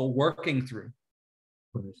phenomenological working through.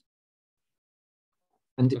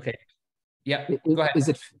 And okay. Yeah, go ahead.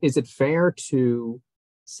 Is it fair to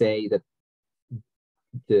say that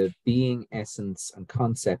the being, essence, and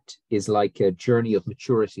concept is like a journey of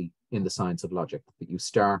maturity in the science of logic, that you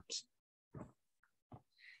start?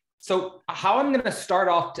 So how I'm going to start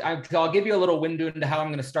off, I'll give you a little window into how I'm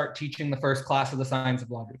going to start teaching the first class of the science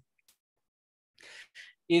of logic,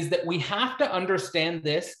 is that we have to understand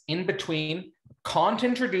this in between Kant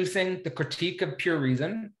introducing the critique of pure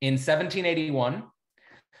reason in 1781,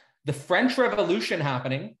 the French Revolution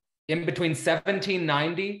happening in between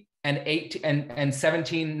 1790 and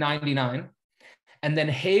 1799, and then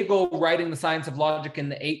Hegel writing the science of logic in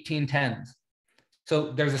the 1810s.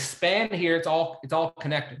 So there's a span here, it's all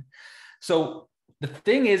connected. So the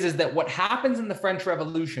thing is that what happens in the French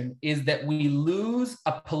Revolution is that we lose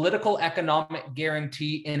a political economic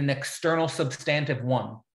guarantee in an external substantive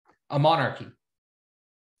one, a monarchy.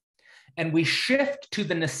 And we shift to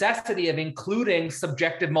the necessity of including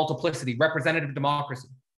subjective multiplicity, representative democracy.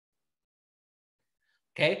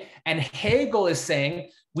 Okay, and Hegel is saying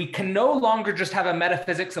we can no longer just have a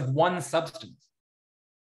metaphysics of one substance.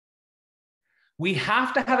 We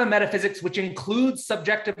have to have a metaphysics which includes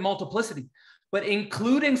subjective multiplicity, but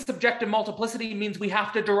including subjective multiplicity means we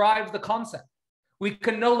have to derive the concept. We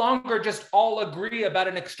can no longer just all agree about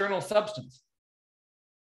an external substance.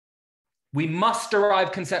 We must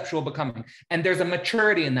derive conceptual becoming, and there's a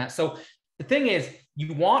maturity in that. So the thing is,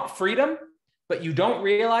 you want freedom, but you don't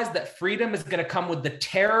realize that freedom is going to come with the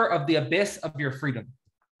terror of the abyss of your freedom.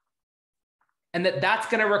 And that's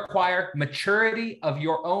going to require maturity of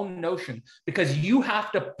your own notion, because you have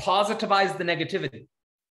to positivize the negativity.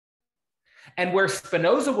 And where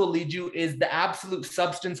Spinoza will lead you is the absolute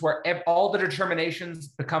substance where all the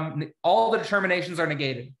determinations are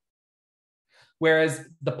negated. Whereas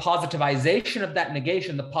the positivization of that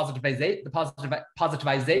negation, the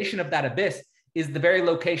positivization of that abyss is the very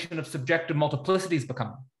location of subjective multiplicities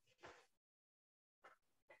becoming.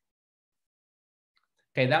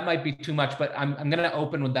 Okay, that might be too much, but I'm going to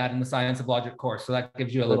open with that in the Science of Logic course. So that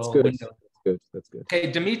gives you a little window. That's good.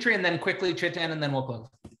 Okay, Dimitri, and then quickly Chitan, and then we'll close.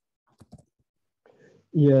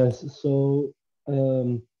 Yes, so,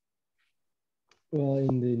 well,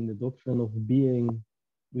 in the doctrine of being,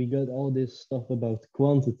 we got all this stuff about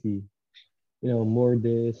quantity, more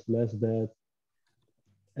this, less that.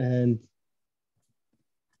 And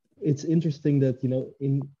it's interesting that,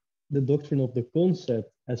 in the doctrine of the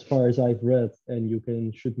concept, as far as I've read, and you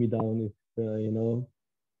can shoot me down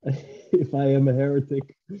if, if I am a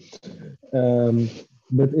heretic,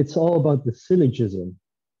 but it's all about the syllogism.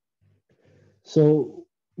 So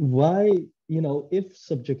why, if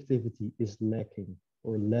subjectivity is lacking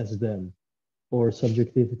or less than, or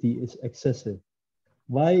subjectivity is excessive,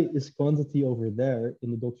 why is quantity over there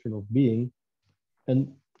in the doctrine of being?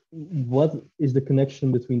 And what is the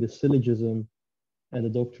connection between the syllogism and the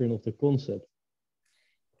doctrine of the concept?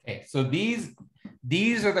 Okay, so these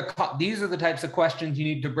are the types of questions you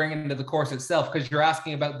need to bring into the course itself, because you're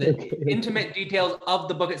asking about the intimate details of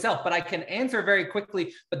the book itself. But I can answer very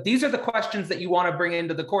quickly. But these are the questions that you want to bring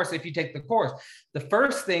into the course if you take the course. The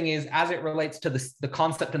first thing is, as it relates to the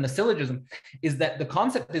concept and the syllogism, is that the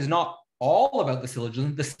concept is not all about the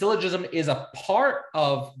syllogism. The syllogism is a part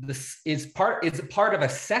of this, is part of a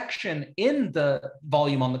section in the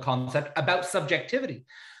volume on the concept about subjectivity.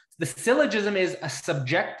 The syllogism is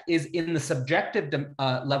in the subjective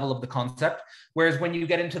level of the concept, whereas when you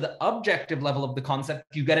get into the objective level of the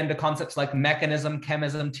concept, you get into concepts like mechanism,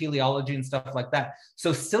 chemism, teleology, and stuff like that.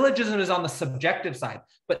 So syllogism is on the subjective side,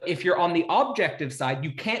 but if you're on the objective side,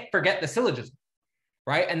 you can't forget the syllogism,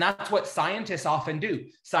 right? And that's what scientists often do.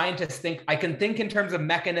 Scientists think, I can think in terms of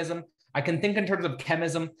mechanism, I can think in terms of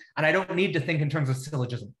chemism, and I don't need to think in terms of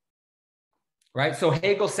syllogism, right? So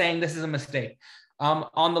Hegel's saying this is a mistake.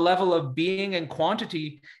 On the level of being and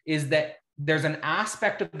quantity is that there's an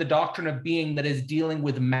aspect of the doctrine of being that is dealing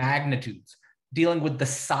with magnitudes, dealing with the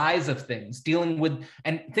size of things, dealing with,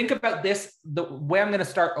 and think about this, the way I'm going to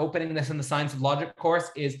start opening this in the Science of Logic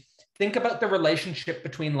course is think about the relationship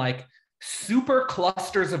between like super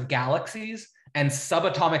clusters of galaxies and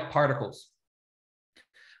subatomic particles,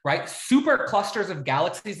 right? Super clusters of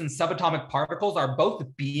galaxies and subatomic particles are both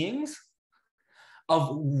beings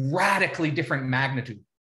of radically different magnitude,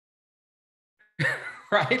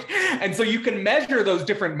 right? And so you can measure those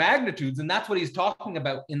different magnitudes, and that's what he's talking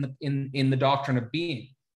about in the doctrine of being,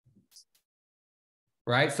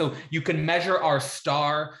 right? So you can measure our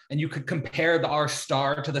star, and you could compare our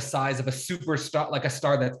star to the size of a superstar, like a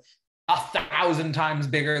star that's 1,000 times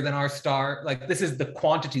bigger than our star. Like this is the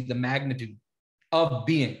quantity, the magnitude of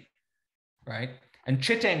being, right? And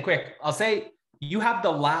Chitan, quick, I'll say you have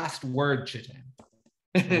the last word, Chitan.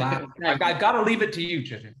 I've got to leave it to you,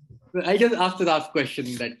 Chitan. I just asked the last question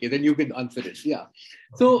in that case, then you can answer it. Yeah.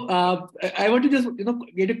 So I want to just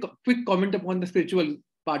get a quick comment upon the spiritual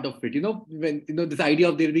part of it. When this idea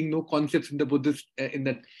of there being no concepts in the Buddhist in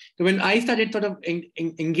that. So when I started sort of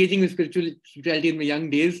engaging with spirituality in my young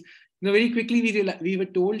days, very quickly we were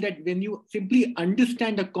told that when you simply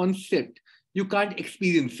understand a concept, you can't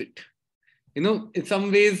experience it. In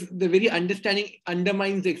some ways, the very understanding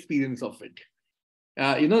undermines the experience of it.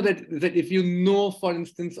 That if you know, for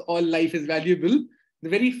instance, all life is valuable, the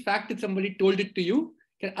very fact that somebody told it to you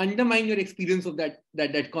can undermine your experience of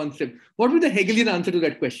that concept. What would the Hegelian answer to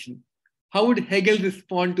that question? How would Hegel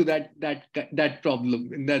respond to that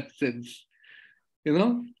problem in that sense?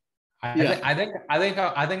 I think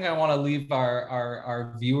I want to leave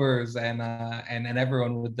our viewers and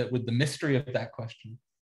everyone with the mystery of that question.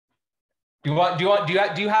 Do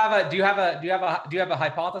you have a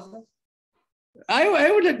hypothesis? I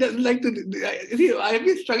would like to see. I've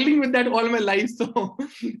been struggling with that all my life, so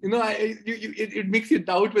it makes you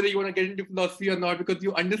doubt whether you want to get into philosophy or not, because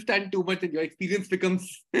you understand too much and your experience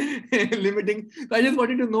becomes limiting. So I just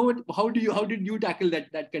wanted to know how did you tackle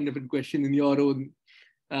that kind of a question in your own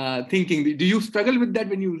thinking? Do you struggle with that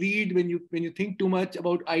when you read, when you think too much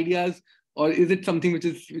about ideas, or is it something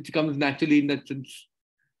which comes naturally in that sense?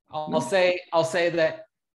 I'll say that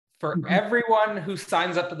For everyone who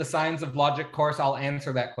signs up to the Science of Logic course, I'll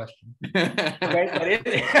answer that question. Okay, I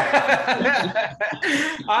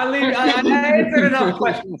answered enough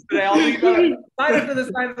questions today. I'll leave sign up to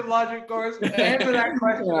the Science of Logic course, answer that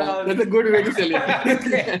question. Yeah, that's a good way to sell it.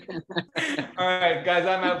 Okay. All right, guys,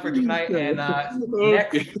 I'm out for tonight. And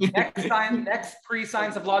next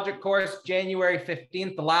pre-Science of Logic course, January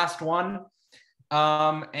 15th, the last one.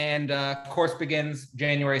 Course begins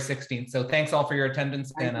January 16th. So thanks all for your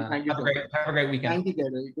attendance, and have a great weekend. Thank you,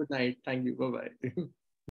 Gary. Good night. Thank you. Bye-bye.